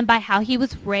and by how he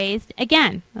was raised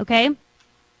again, okay?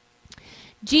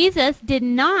 Jesus did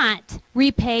not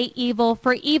repay evil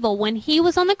for evil. When he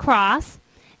was on the cross,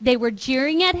 they were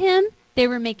jeering at him. They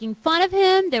were making fun of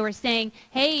him. They were saying,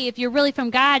 hey, if you're really from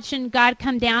God, shouldn't God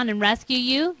come down and rescue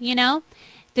you? You know?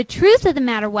 The truth of the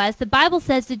matter was, the Bible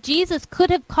says that Jesus could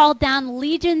have called down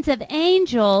legions of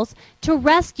angels to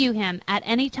rescue him at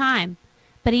any time.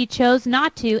 But he chose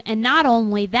not to. And not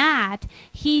only that,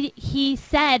 he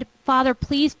said, Father,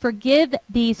 please forgive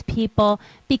these people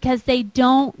because they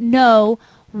don't know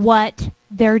what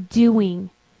they're doing.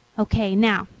 Okay,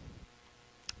 now,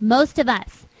 most of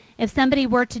us, if somebody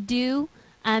were to do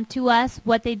to us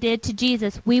what they did to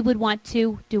Jesus, we would want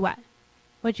to do what?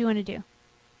 What do you want to do?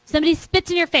 Somebody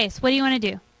spits in your face. What do you want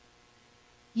to do?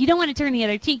 You don't want to turn the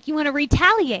other cheek. You want to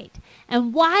retaliate.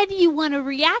 And why do you want to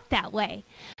react that way?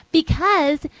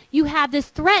 Because you have this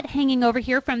threat hanging over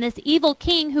here from this evil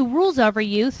king who rules over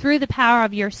you through the power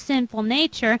of your sinful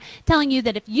nature, telling you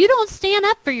that if you don't stand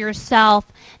up for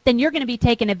yourself, then you're going to be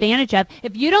taken advantage of.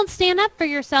 If you don't stand up for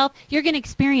yourself, you're going to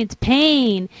experience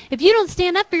pain. If you don't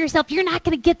stand up for yourself, you're not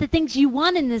going to get the things you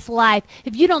want in this life.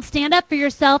 If you don't stand up for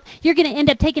yourself, you're going to end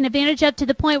up taken advantage of to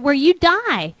the point where you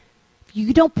die.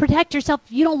 You don't protect yourself,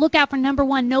 if you don't look out for number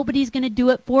one, nobody's going to do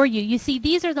it for you. You see,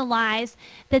 these are the lies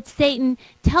that Satan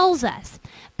tells us.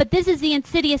 But this is the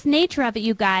insidious nature of it,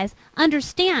 you guys.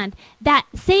 Understand that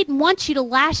Satan wants you to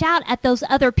lash out at those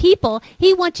other people.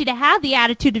 He wants you to have the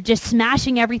attitude of just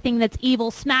smashing everything that's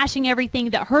evil, smashing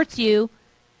everything that hurts you,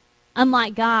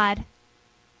 unlike God.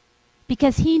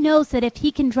 Because he knows that if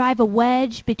he can drive a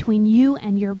wedge between you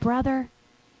and your brother,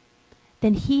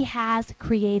 then he has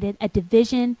created a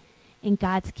division in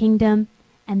God's kingdom,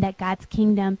 and that God's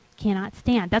kingdom cannot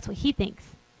stand. That's what he thinks.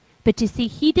 But you see,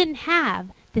 he didn't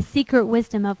have the secret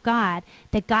wisdom of God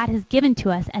that God has given to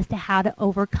us as to how to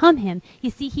overcome him. You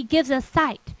see, he gives us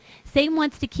sight. Satan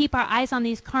wants to keep our eyes on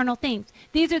these carnal things.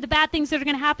 These are the bad things that are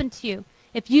going to happen to you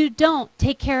if you don't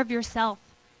take care of yourself,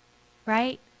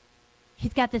 right?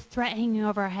 He's got this threat hanging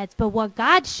over our heads. But what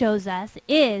God shows us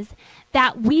is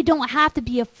that we don't have to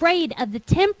be afraid of the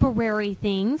temporary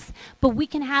things, but we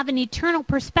can have an eternal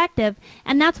perspective.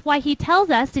 And that's why he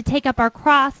tells us to take up our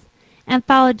cross and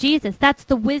follow Jesus. That's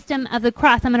the wisdom of the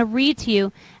cross. I'm going to read to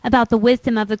you about the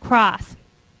wisdom of the cross,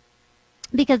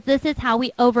 because this is how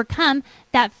we overcome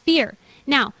that fear.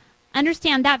 Now,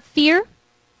 understand that fear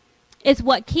is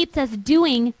what keeps us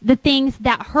doing the things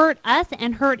that hurt us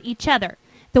and hurt each other.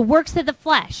 The works of the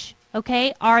flesh,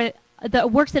 okay, are the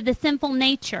works of the sinful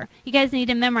nature. You guys need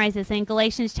to memorize this in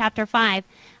Galatians chapter 5,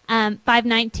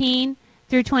 5:19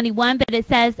 through 21. But it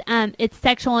says it's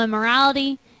sexual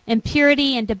immorality,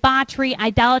 impurity and debauchery,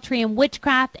 idolatry and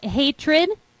witchcraft,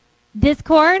 hatred,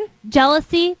 discord,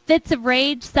 jealousy, fits of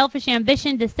rage, selfish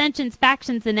ambition, dissensions,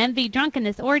 factions, and envy,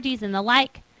 drunkenness, orgies, and the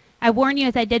like. I warn you,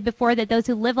 as I did before, that those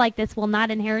who live like this will not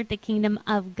inherit the kingdom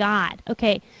of God.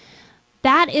 Okay.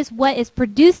 That is what is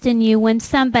produced in you when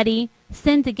somebody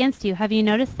sins against you. Have you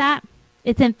noticed that?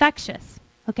 It's infectious,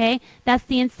 okay? That's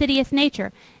the insidious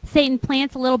nature. Satan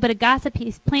plants a little bit of gossip.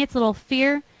 He plants a little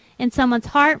fear in someone's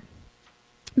heart,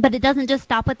 but it doesn't just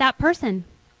stop with that person,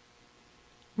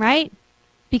 right?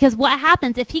 Because what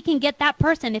happens if he can get that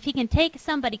person, if he can take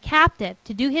somebody captive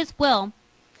to do his will,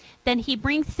 then he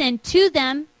brings sin to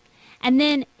them, and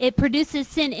then it produces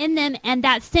sin in them, and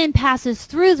that sin passes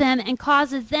through them and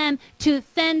causes them to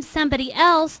offend somebody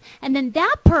else, and then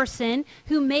that person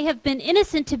who may have been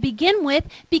innocent to begin with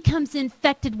becomes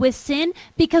infected with sin,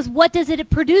 because what does it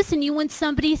produce in you when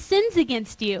somebody sins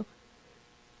against you?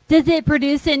 Does it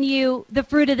produce in you the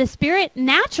fruit of the Spirit?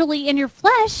 Naturally, in your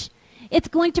flesh, it's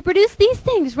going to produce these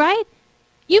things, right?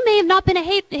 You may have not been a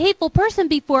hateful person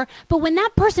before, but when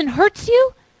that person hurts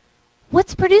you,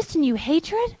 what's produced in you?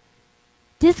 Hatred?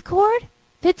 Discord?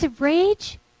 Fits of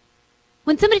rage?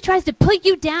 When somebody tries to put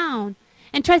you down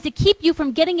and tries to keep you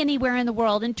from getting anywhere in the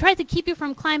world and tries to keep you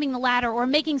from climbing the ladder or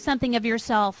making something of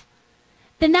yourself,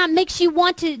 then that makes you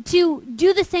want to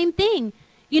do the same thing.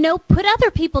 You know, put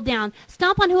other people down.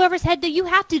 Stomp on whoever's head that you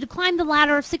have to climb the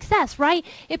ladder of success, right?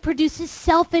 It produces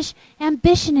selfish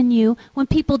ambition in you when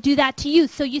people do that to you.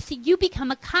 So you see, you become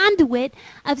a conduit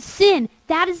of sin.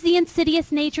 That is the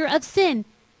insidious nature of sin.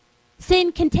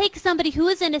 Sin can take somebody who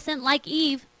is innocent, like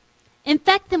Eve,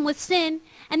 infect them with sin,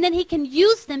 and then he can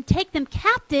use them, take them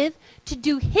captive to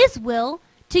do his will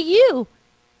to you.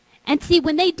 And see,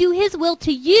 when they do his will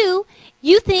to you,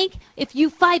 you think if you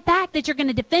fight back that you're going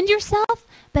to defend yourself,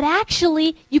 but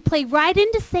actually you play right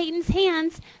into Satan's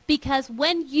hands, because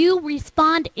when you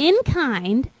respond in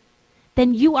kind,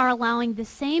 then you are allowing the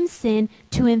same sin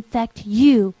to infect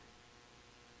you.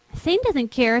 Satan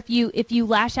doesn't care if you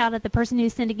lash out at the person who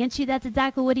sinned against you. That's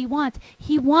exactly what he wants.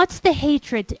 He wants the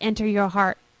hatred to enter your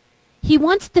heart. He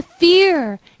wants the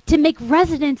fear to make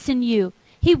residence in you.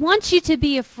 He wants you to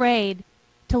be afraid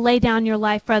to lay down your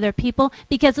life for other people,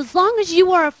 because as long as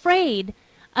you are afraid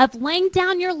of laying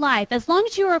down your life, as long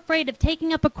as you are afraid of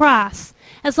taking up a cross,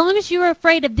 as long as you are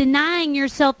afraid of denying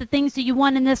yourself the things that you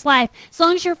want in this life, as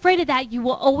long as you're afraid of that, you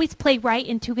will always play right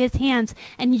into his hands,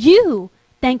 and you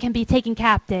then can be taken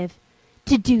captive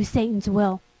to do Satan's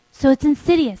will. So it's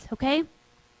insidious, okay?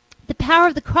 The power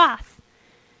of the cross,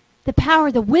 the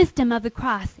power, the wisdom of the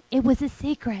cross, it was a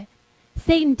secret.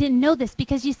 Satan didn't know this,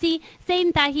 because you see,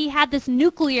 Satan thought he had this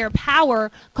nuclear power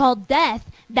called death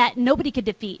that nobody could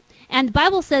defeat. And the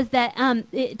Bible says that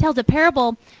it tells a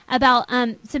parable about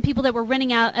some people that were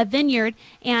renting out a vineyard,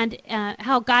 and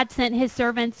how God sent his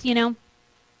servants, you know,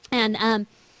 and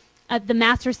the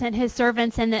master sent his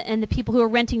servants, and the people who were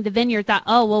renting the vineyard thought,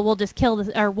 oh, well, we'll just kill this,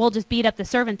 or we'll just beat up the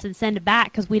servants and send it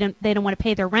back because they don't want to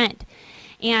pay their rent.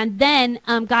 And then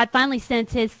God finally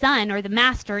sends his son, or the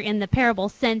master in the parable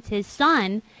sends his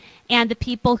son, and the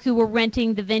people who were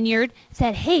renting the vineyard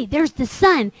said, hey, there's the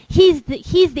son. He's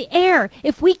the heir.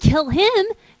 If we kill him,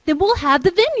 then we'll have the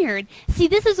vineyard. See,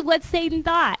 this is what Satan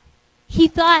thought. He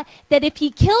thought that if he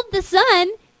killed the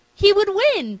son, he would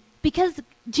win, because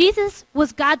Jesus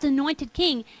was God's anointed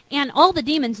king, and all the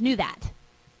demons knew that.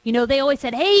 You know, they always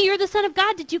said, hey, you're the Son of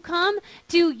God. Did you come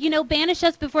to, you know, banish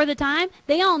us before the time?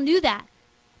 They all knew that.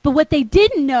 But what they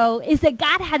didn't know is that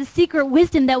God had a secret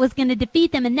wisdom that was going to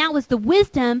defeat them, and that was the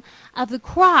wisdom of the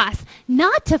cross.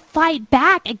 Not to fight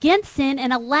back against sin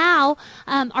and allow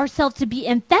ourselves to be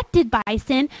infected by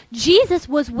sin. Jesus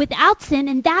was without sin,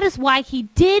 and that is why he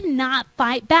did not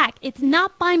fight back. It's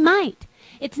not by might.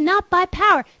 It's not by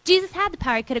power. Jesus had the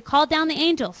power. He could have called down the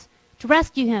angels to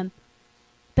rescue him.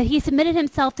 But he submitted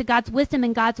himself to God's wisdom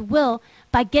and God's will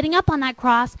by getting up on that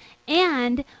cross,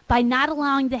 and by not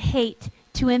allowing the hate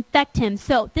to infect him.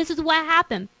 So this is what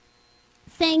happened.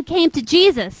 Satan came to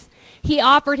Jesus. He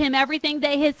offered him everything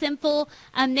that his sinful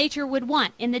nature would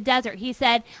want in the desert. He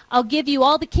said, I'll give you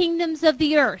all the kingdoms of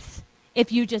the earth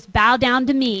if you just bow down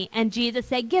to me. And Jesus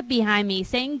said, get behind me,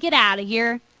 Satan, get out of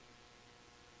here.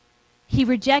 He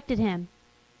rejected him.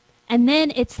 And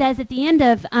then it says at the end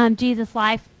of Jesus'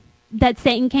 life that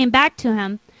Satan came back to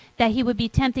him, that he would be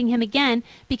tempting him again,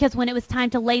 because when it was time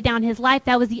to lay down his life,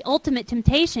 that was the ultimate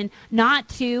temptation, not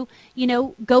to, you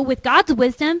know, go with God's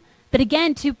wisdom, but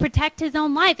again, to protect his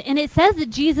own life. And it says that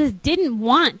Jesus didn't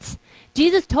want.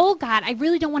 Jesus told God, I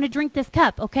really don't want to drink this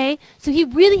cup, okay? So he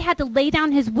really had to lay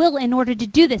down his will in order to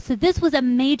do this. So this was a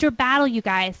major battle, you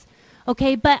guys,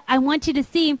 okay? But I want you to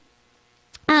see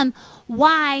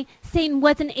why Satan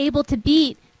wasn't able to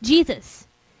beat Jesus.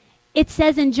 It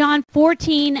says in John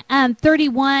 14, 30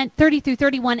 through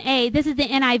 31a, this is the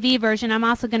NIV version. I'm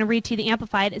also going to read to you the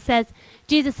Amplified. It says,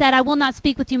 Jesus said, I will not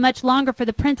speak with you much longer, for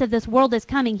the prince of this world is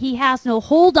coming. He has no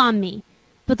hold on me.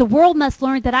 But the world must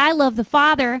learn that I love the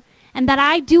Father, and that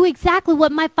I do exactly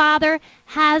what my Father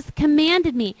has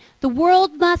commanded me. The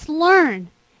world must learn.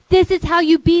 This is how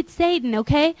you beat Satan,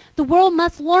 okay? The world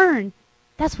must learn.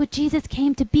 That's what Jesus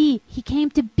came to be. He came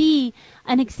to be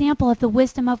an example of the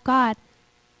wisdom of God.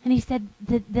 And he said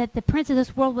that the prince of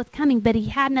this world was coming, but he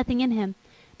had nothing in him.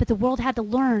 But the world had to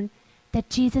learn that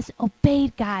Jesus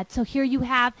obeyed God. So here you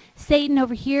have Satan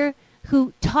over here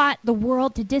who taught the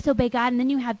world to disobey God, and then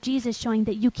you have Jesus showing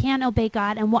that you can obey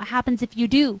God, and what happens if you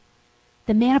do.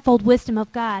 The manifold wisdom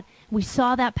of God. We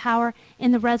saw that power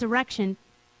in the resurrection.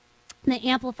 The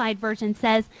Amplified Version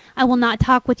says, I will not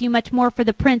talk with you much more, for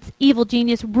the prince, evil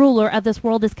genius, ruler of this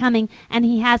world is coming, and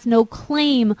he has no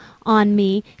claim on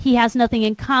me. He has nothing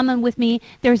in common with me.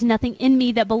 There's nothing in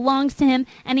me that belongs to him,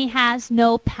 and he has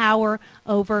no power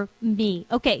over me.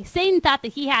 Okay, Satan thought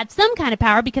that he had some kind of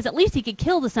power because at least he could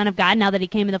kill the Son of God now that he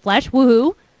came in the flesh.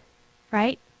 Woohoo!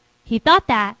 Right? He thought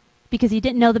that because he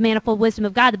didn't know the manifold wisdom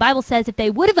of God. The Bible says if they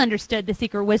would have understood the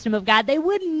secret wisdom of God, they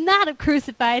would not have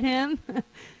crucified him.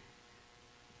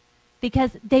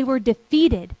 Because they were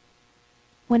defeated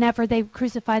whenever they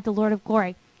crucified the Lord of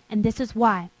glory. And this is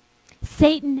why.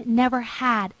 Satan never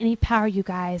had any power, you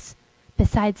guys,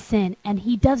 besides sin. And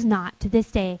he does not, to this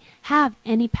day, have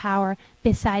any power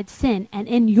besides sin. And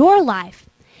in your life,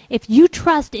 if you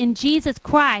trust in Jesus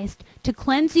Christ to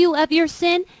cleanse you of your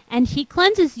sin, and he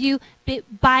cleanses you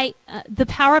by the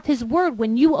power of his word,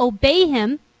 when you obey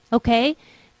him, okay,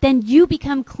 then you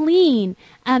become clean.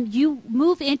 You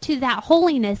move into that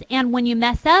holiness. And when you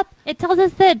mess up, it tells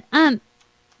us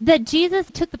that Jesus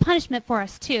took the punishment for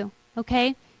us too.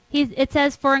 Okay? It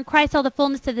says, for in Christ all the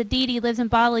fullness of the deity lives in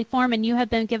bodily form, and you have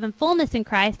been given fullness in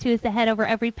Christ, who is the head over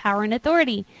every power and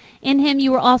authority. In him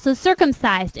you were also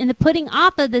circumcised, in the putting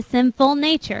off of the sinful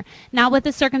nature, not with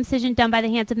the circumcision done by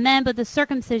the hands of men, but the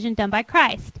circumcision done by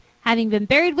Christ, having been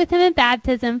buried with him in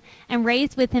baptism and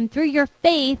raised with him through your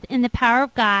faith in the power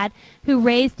of God who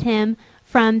raised him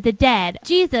from the dead.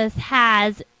 Jesus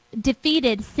has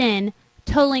defeated sin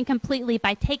totally and completely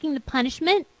by taking the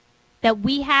punishment that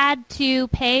we had to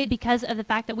pay because of the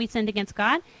fact that we sinned against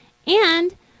God,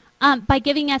 and by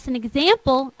giving us an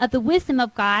example of the wisdom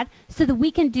of God so that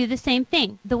we can do the same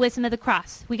thing, the wisdom of the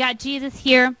cross. We got Jesus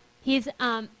here. He's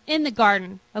in the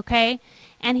garden, okay?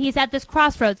 And he's at this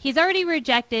crossroads. He's already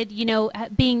rejected,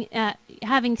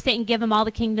 having Satan give him all the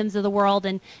kingdoms of the world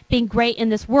and being great in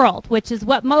this world, which is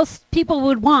what most people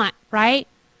would want, right?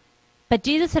 But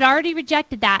Jesus had already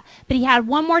rejected that. But he had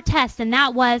one more test, and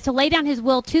that was to lay down his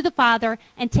will to the Father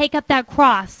and take up that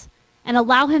cross and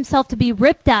allow himself to be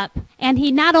ripped up. And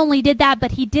he not only did that,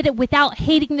 but he did it without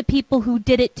hating the people who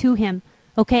did it to him,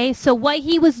 okay? So what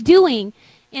he was doing,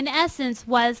 in essence,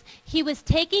 was he was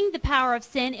taking the power of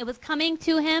sin. It was coming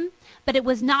to him, but it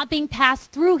was not being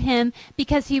passed through him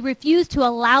because he refused to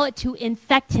allow it to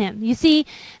infect him. You see,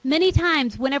 many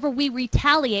times whenever we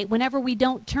retaliate, whenever we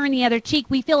don't turn the other cheek,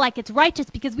 we feel like it's righteous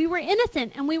because we were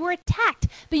innocent and we were attacked.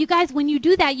 But you guys, when you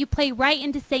do that, you play right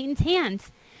into Satan's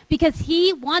hands because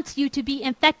he wants you to be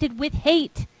infected with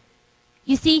hate.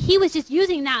 You see, he was just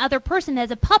using that other person as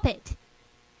a puppet,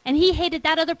 and he hated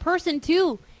that other person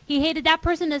too. He hated that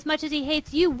person as much as he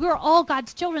hates you. We're all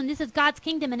God's children. This is God's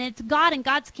kingdom, and it's God and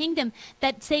God's kingdom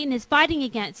that Satan is fighting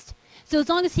against. So as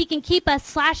long as he can keep us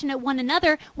slashing at one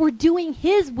another, we're doing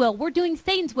his will. We're doing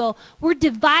Satan's will. We're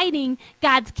dividing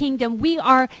God's kingdom. We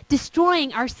are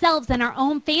destroying ourselves and our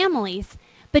own families.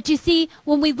 But you see,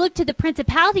 when we look to the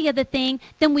principality of the thing,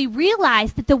 then we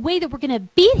realize that the way that we're going to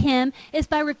beat him is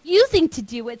by refusing to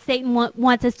do what Satan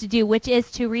wants us to do, which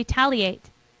is to retaliate,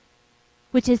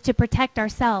 which is to protect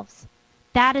ourselves.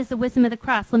 That is the wisdom of the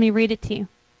cross. Let me read it to you.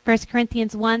 1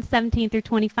 Corinthians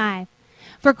 1:17-25.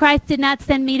 For Christ did not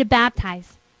send me to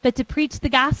baptize, but to preach the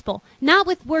gospel, not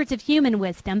with words of human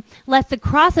wisdom, lest the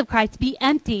cross of Christ be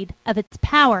emptied of its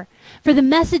power. For the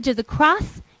message of the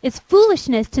cross is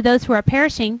foolishness to those who are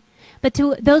perishing, but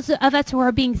to those of us who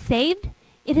are being saved,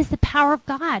 it is the power of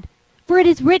God. For it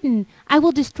is written, I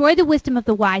will destroy the wisdom of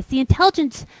the wise, the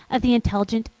intelligence of the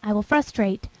intelligent I will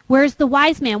frustrate. Where is the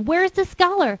wise man? Where is the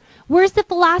scholar? Where is the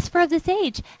philosopher of this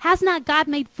age? Has not God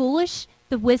made foolish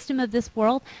the wisdom of this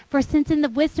world? For since in the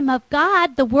wisdom of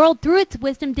God, the world through its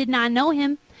wisdom did not know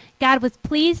him, God was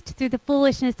pleased through the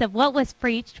foolishness of what was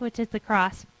preached, which is the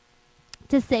cross,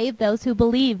 to save those who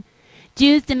believe.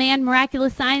 Jews demand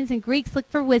miraculous signs and Greeks look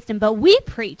for wisdom, but we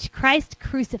preach Christ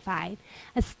crucified,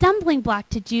 a stumbling block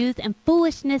to Jews and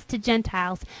foolishness to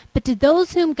Gentiles. But to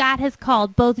those whom God has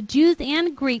called, both Jews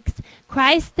and Greeks,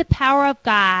 Christ the power of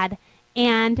God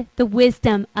and the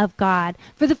wisdom of God.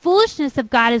 For the foolishness of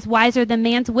God is wiser than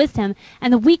man's wisdom,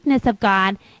 and the weakness of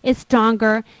God is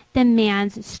stronger than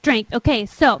man's strength. Okay,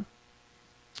 so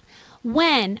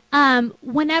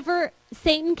whenever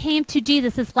Satan came to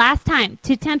Jesus this last time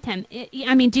to tempt him,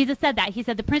 Jesus said that. He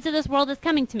said, the prince of this world is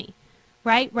coming to me,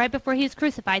 right? Right before he was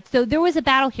crucified. So there was a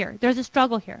battle here. There's a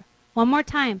struggle here. One more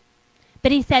time.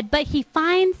 But he said, but he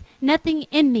finds nothing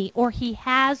in me, or he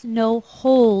has no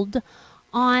hold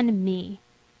on me.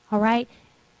 All right?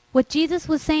 What Jesus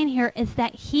was saying here is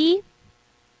that he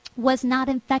was not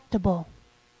infectable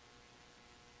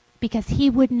because he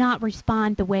would not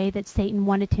respond the way that Satan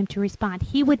wanted him to respond.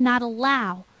 He would not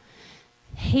allow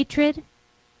hatred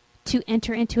to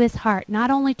enter into his heart, not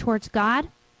only towards God,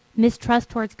 mistrust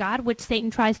towards God, which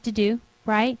Satan tries to do,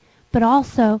 right? But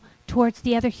also towards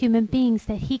the other human beings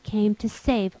that he came to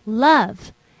save.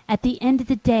 Love, at the end of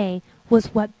the day,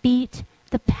 was what beat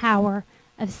the power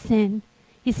of sin.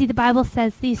 You see, the Bible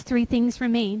says these three things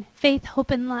remain: faith,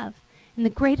 hope, and love. And the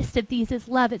greatest of these is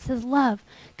love. It says love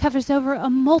covers over a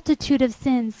multitude of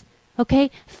sins.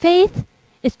 Okay? Faith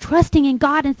is trusting in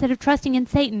God instead of trusting in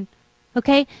Satan.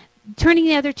 Okay? Turning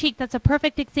the other cheek, that's a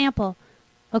perfect example.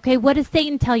 Okay? What does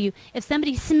Satan tell you? If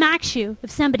somebody smacks you,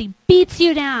 if somebody beats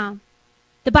you down,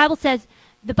 the Bible says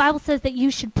that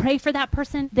you should pray for that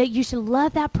person, that you should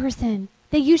love that person,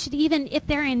 that you should, even if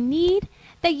they're in need,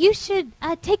 that you should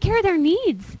take care of their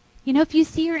needs. You know, if you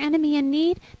see your enemy in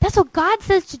need, that's what God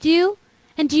says to do.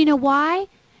 And do you know why?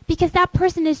 Because that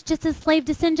person is just a slave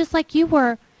to sin, just like you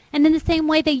were. And in the same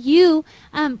way that you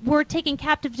were taken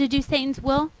captive to do Satan's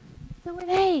will, so were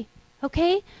they.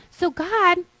 Okay? So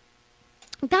God's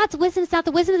wisdom is not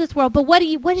the wisdom of this world. But what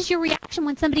is your reaction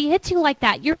when somebody hits you like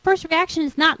that? Your first reaction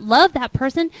is not love that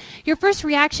person. Your first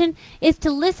reaction is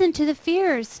to listen to the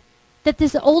fears that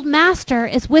this old master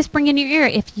is whispering in your ear.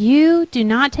 If you do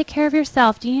not take care of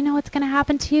yourself, do you know what's going to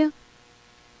happen to you?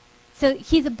 So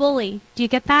he's a bully. Do you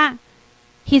get that?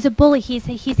 He's a bully. He's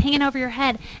hanging over your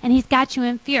head, and he's got you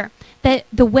in fear.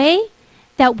 The way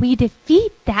that we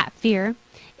defeat that fear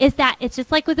is that it's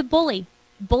just like with a bully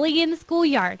in the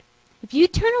schoolyard. If you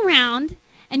turn around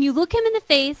and you look him in the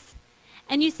face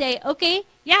and you say, okay,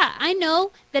 yeah, I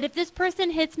know that if this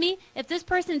person hits me, if this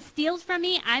person steals from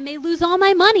me, I may lose all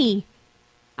my money.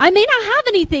 I may not have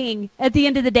anything at the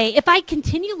end of the day. If I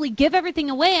continually give everything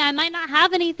away, I might not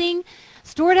have anything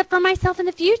stored up for myself in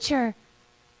the future.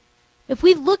 If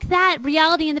we look that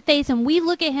reality in the face and we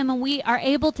look at him and we are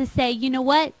able to say, you know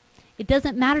what? It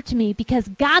doesn't matter to me because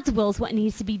God's will is what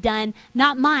needs to be done,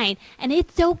 not mine. And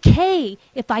it's okay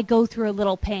if I go through a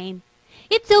little pain.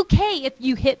 It's okay if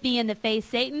you hit me in the face,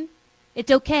 Satan.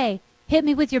 It's okay. Hit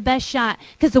me with your best shot.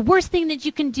 Because the worst thing that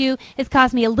you can do is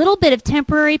cause me a little bit of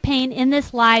temporary pain in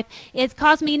this life. It's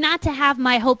caused me not to have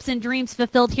my hopes and dreams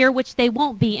fulfilled here, which they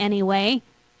won't be anyway.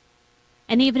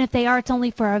 And even if they are, it's only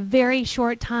for a very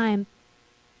short time.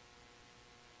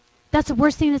 That's the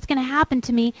worst thing that's going to happen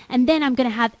to me. And then I'm going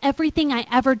to have everything I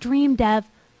ever dreamed of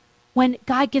when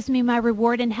God gives me my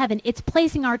reward in heaven. It's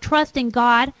placing our trust in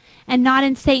God and not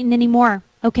in Satan anymore.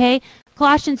 Okay?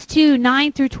 Colossians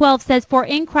 2:9-12 says, for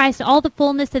in Christ all the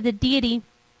fullness of the deity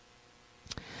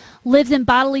lives in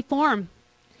bodily form.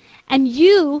 And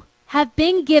you have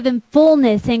been given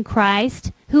fullness in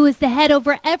Christ, who is the head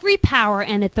over every power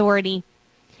and authority.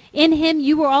 In him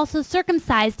you were also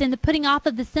circumcised in the putting off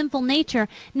of the sinful nature,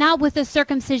 not with the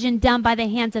circumcision done by the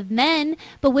hands of men,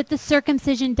 but with the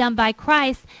circumcision done by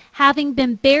Christ, having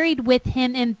been buried with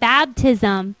him in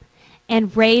baptism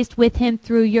and raised with him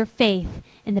through your faith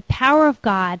in the power of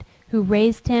God who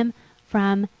raised him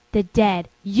from the dead.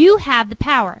 You have the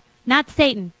power, not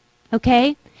Satan,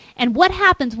 okay? And what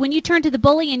happens when you turn to the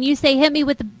bully and you say, hit me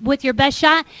with your best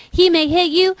shot? He may hit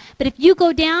you, but if you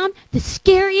go down, the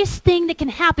scariest thing that can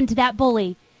happen to that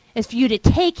bully is for you to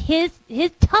take his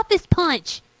toughest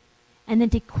punch and then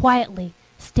to quietly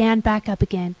stand back up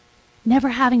again, never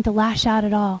having to lash out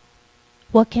at all.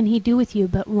 What can he do with you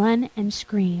but run and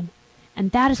scream?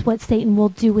 And that is what Satan will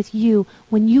do with you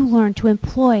when you learn to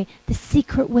employ the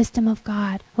secret wisdom of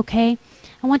God, okay?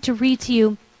 I want to read to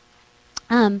you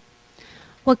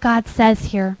what God says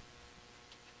here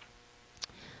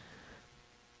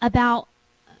about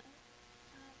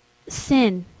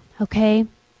sin, okay,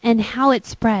 and how it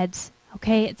spreads,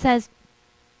 okay? It says,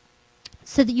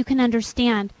 so that you can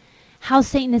understand how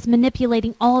Satan is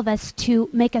manipulating all of us to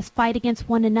make us fight against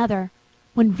one another,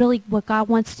 when really what God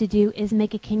wants to do is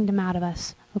make a kingdom out of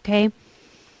us, okay?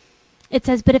 It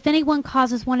says, but if anyone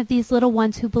causes one of these little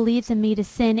ones who believes in me to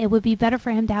sin, it would be better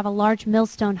for him to have a large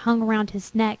millstone hung around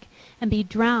his neck and be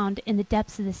drowned in the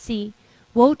depths of the sea.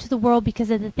 Woe to the world because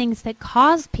of the things that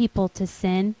cause people to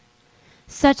sin.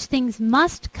 Such things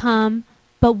must come,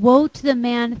 but woe to the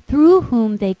man through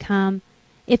whom they come.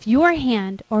 If your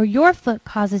hand or your foot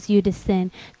causes you to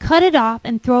sin, cut it off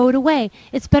and throw it away.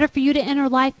 It's better for you to enter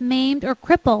life maimed or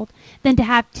crippled than to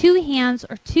have 2 hands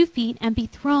or 2 feet and be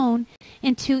thrown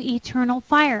into eternal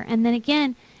fire. And then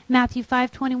again, Matthew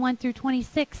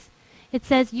 5:21-26. It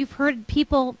says, you've heard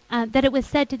people, that it was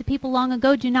said to the people long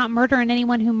ago, do not murder, and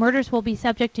anyone who murders will be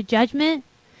subject to judgment.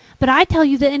 But I tell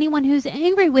you that anyone who's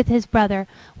angry with his brother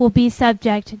will be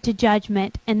subject to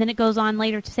judgment. And then it goes on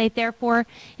later to say, therefore,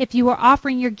 if you are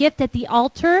offering your gift at the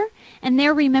altar, and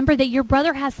there remember that your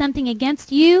brother has something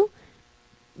against you,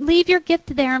 leave your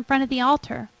gift there in front of the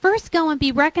altar. First go and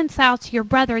be reconciled to your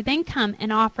brother, then come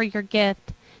and offer your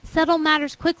gift. Settle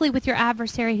matters quickly with your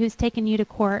adversary who's taken you to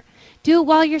court. Do it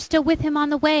while you're still with him on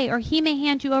the way, or he may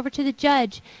hand you over to the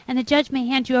judge, and the judge may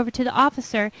hand you over to the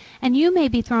officer, and you may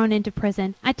be thrown into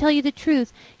prison. I tell you the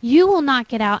truth, you will not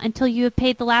get out until you have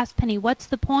paid the last penny. What's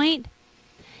the point?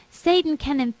 Satan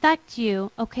can infect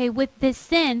you, okay, with this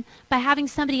sin by having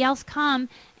somebody else come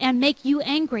and make you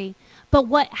angry. But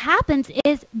what happens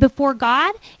is, before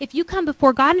God, if you come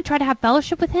before God and try to have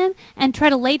fellowship with him and try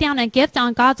to lay down a gift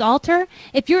on God's altar,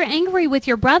 if you're angry with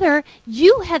your brother,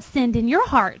 you have sinned in your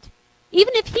heart.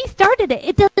 Even if he started it,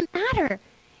 it doesn't matter.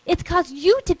 It's caused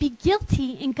you to be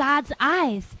guilty in God's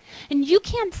eyes. And you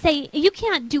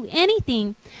can't do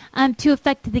anything to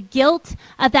affect the guilt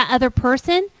of that other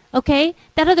person. Okay?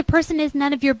 That other person is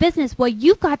none of your business. What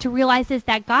you've got to realize is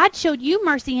that God showed you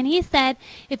mercy, and he said,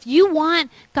 if you want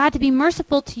God to be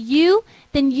merciful to you,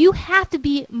 then you have to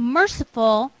be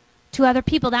merciful to other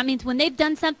people. That means when they've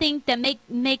done something that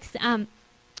makes them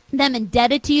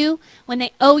indebted to you, when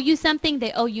they owe you something,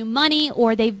 they owe you money,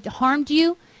 or they've harmed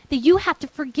you, that you have to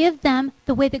forgive them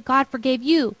the way that God forgave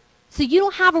you. So you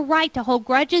don't have a right to hold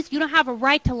grudges. You don't have a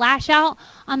right to lash out.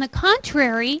 On the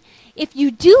contrary, if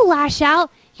you do lash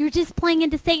out, you're just playing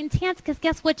into Satan's hands, because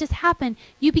guess what just happened?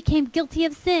 You became guilty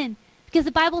of sin. Because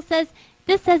the Bible says,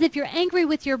 this says if you're angry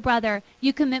with your brother,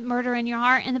 you commit murder in your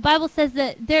heart. And the Bible says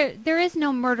that there is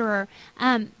no murderer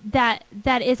that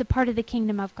is a part of the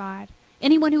kingdom of God.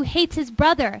 Anyone who hates his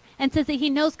brother and says that he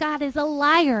knows God is a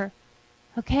liar.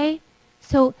 Okay?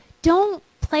 So don't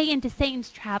play into Satan's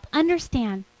trap.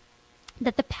 Understand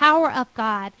that the power of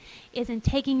God is in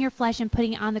taking your flesh and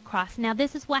putting it on the cross. Now,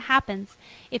 this is what happens.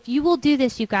 If you will do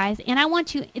this, you guys, and I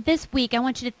want you, this week, I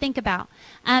want you to think about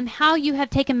how you have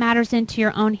taken matters into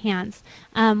your own hands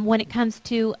when it comes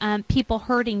to people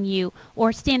hurting you,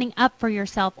 or standing up for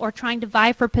yourself, or trying to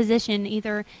vie for position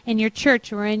either in your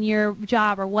church or in your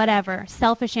job or whatever,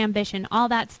 selfish ambition, all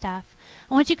that stuff.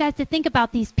 I want you guys to think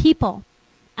about these people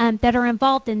that are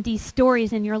involved in these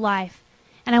stories in your life.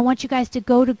 And I want you guys to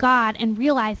go to God and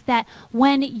realize that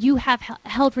when you have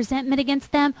held resentment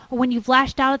against them, or when you've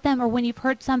lashed out at them, or when you've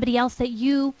hurt somebody else, that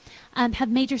you have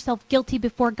made yourself guilty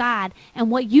before God. And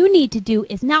what you need to do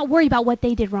is not worry about what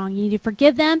they did wrong. You need to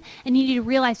forgive them, and you need to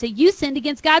realize that you sinned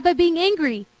against God by being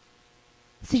angry.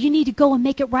 So you need to go and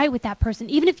make it right with that person.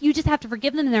 Even if you just have to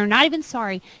forgive them and they're not even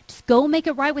sorry, just go and make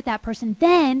it right with that person.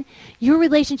 Then your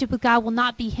relationship with God will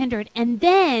not be hindered. And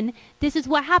then this is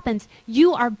what happens.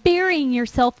 You are burying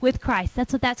yourself with Christ.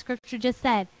 That's what that scripture just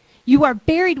said. You are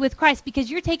buried with Christ,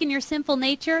 because you're taking your sinful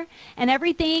nature and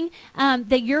everything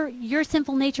that your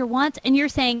sinful nature wants, and you're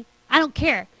saying, I don't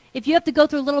care. If you have to go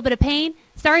through a little bit of pain,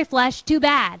 sorry, flesh, too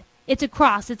bad. It's a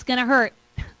cross. It's going to hurt.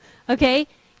 Okay?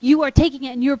 You are taking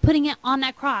it and you're putting it on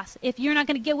that cross. If you're not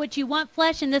going to get what you want,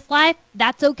 flesh, in this life,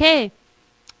 that's okay.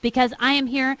 Because I am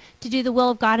here to do the will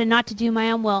of God and not to do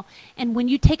my own will. And when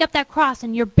you take up that cross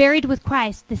and you're buried with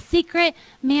Christ, the secret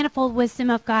manifold wisdom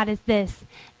of God is this: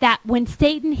 that when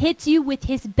Satan hits you with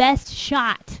his best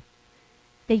shot,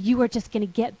 that you are just going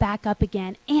to get back up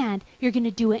again, and you're going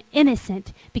to do it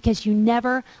innocent, because you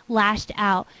never lashed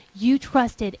out. You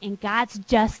trusted in God's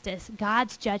justice,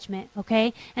 God's judgment,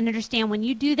 okay? And understand, when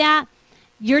you do that,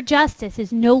 your justice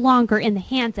is no longer in the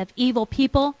hands of evil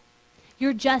people.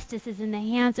 Your justice is in the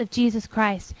hands of Jesus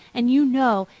Christ, and you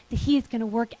know that he is going to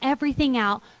work everything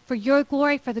out for your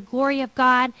glory, for the glory of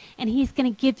God, and he's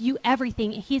going to give you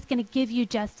everything. He's going to give you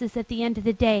justice at the end of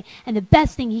the day, and the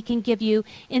best thing he can give you,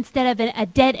 instead of a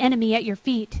dead enemy at your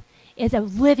feet, is a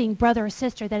living brother or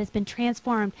sister that has been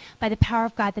transformed by the power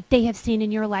of God that they have seen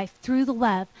in your life through the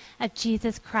love of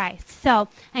Jesus Christ. So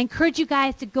I encourage you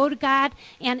guys to go to God,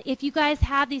 and if you guys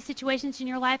have these situations in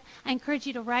your life, I encourage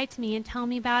you to write to me and tell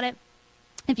me about it.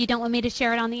 If you don't want me to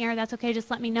share it on the air, that's okay.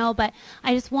 Just let me know. But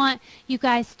I just want you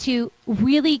guys to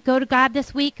really go to God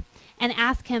this week and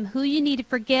ask him who you need to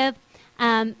forgive,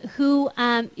 who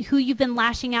you've been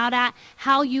lashing out at,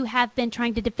 how you have been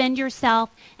trying to defend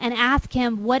yourself, and ask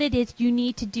him what it is you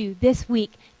need to do this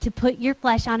week to put your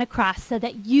flesh on a cross so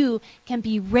that you can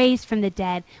be raised from the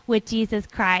dead with Jesus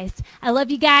Christ. I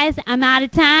love you guys. I'm out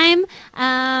of time.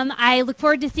 I look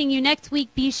forward to seeing you next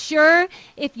week. Be sure,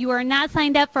 if you are not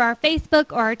signed up for our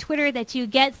Facebook or our Twitter, that you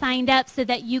get signed up so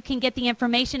that you can get the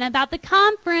information about the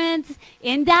conference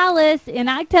in Dallas in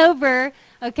October.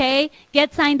 Okay?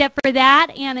 Get signed up for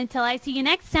that. And until I see you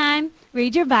next time,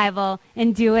 read your Bible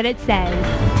and do what it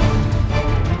says.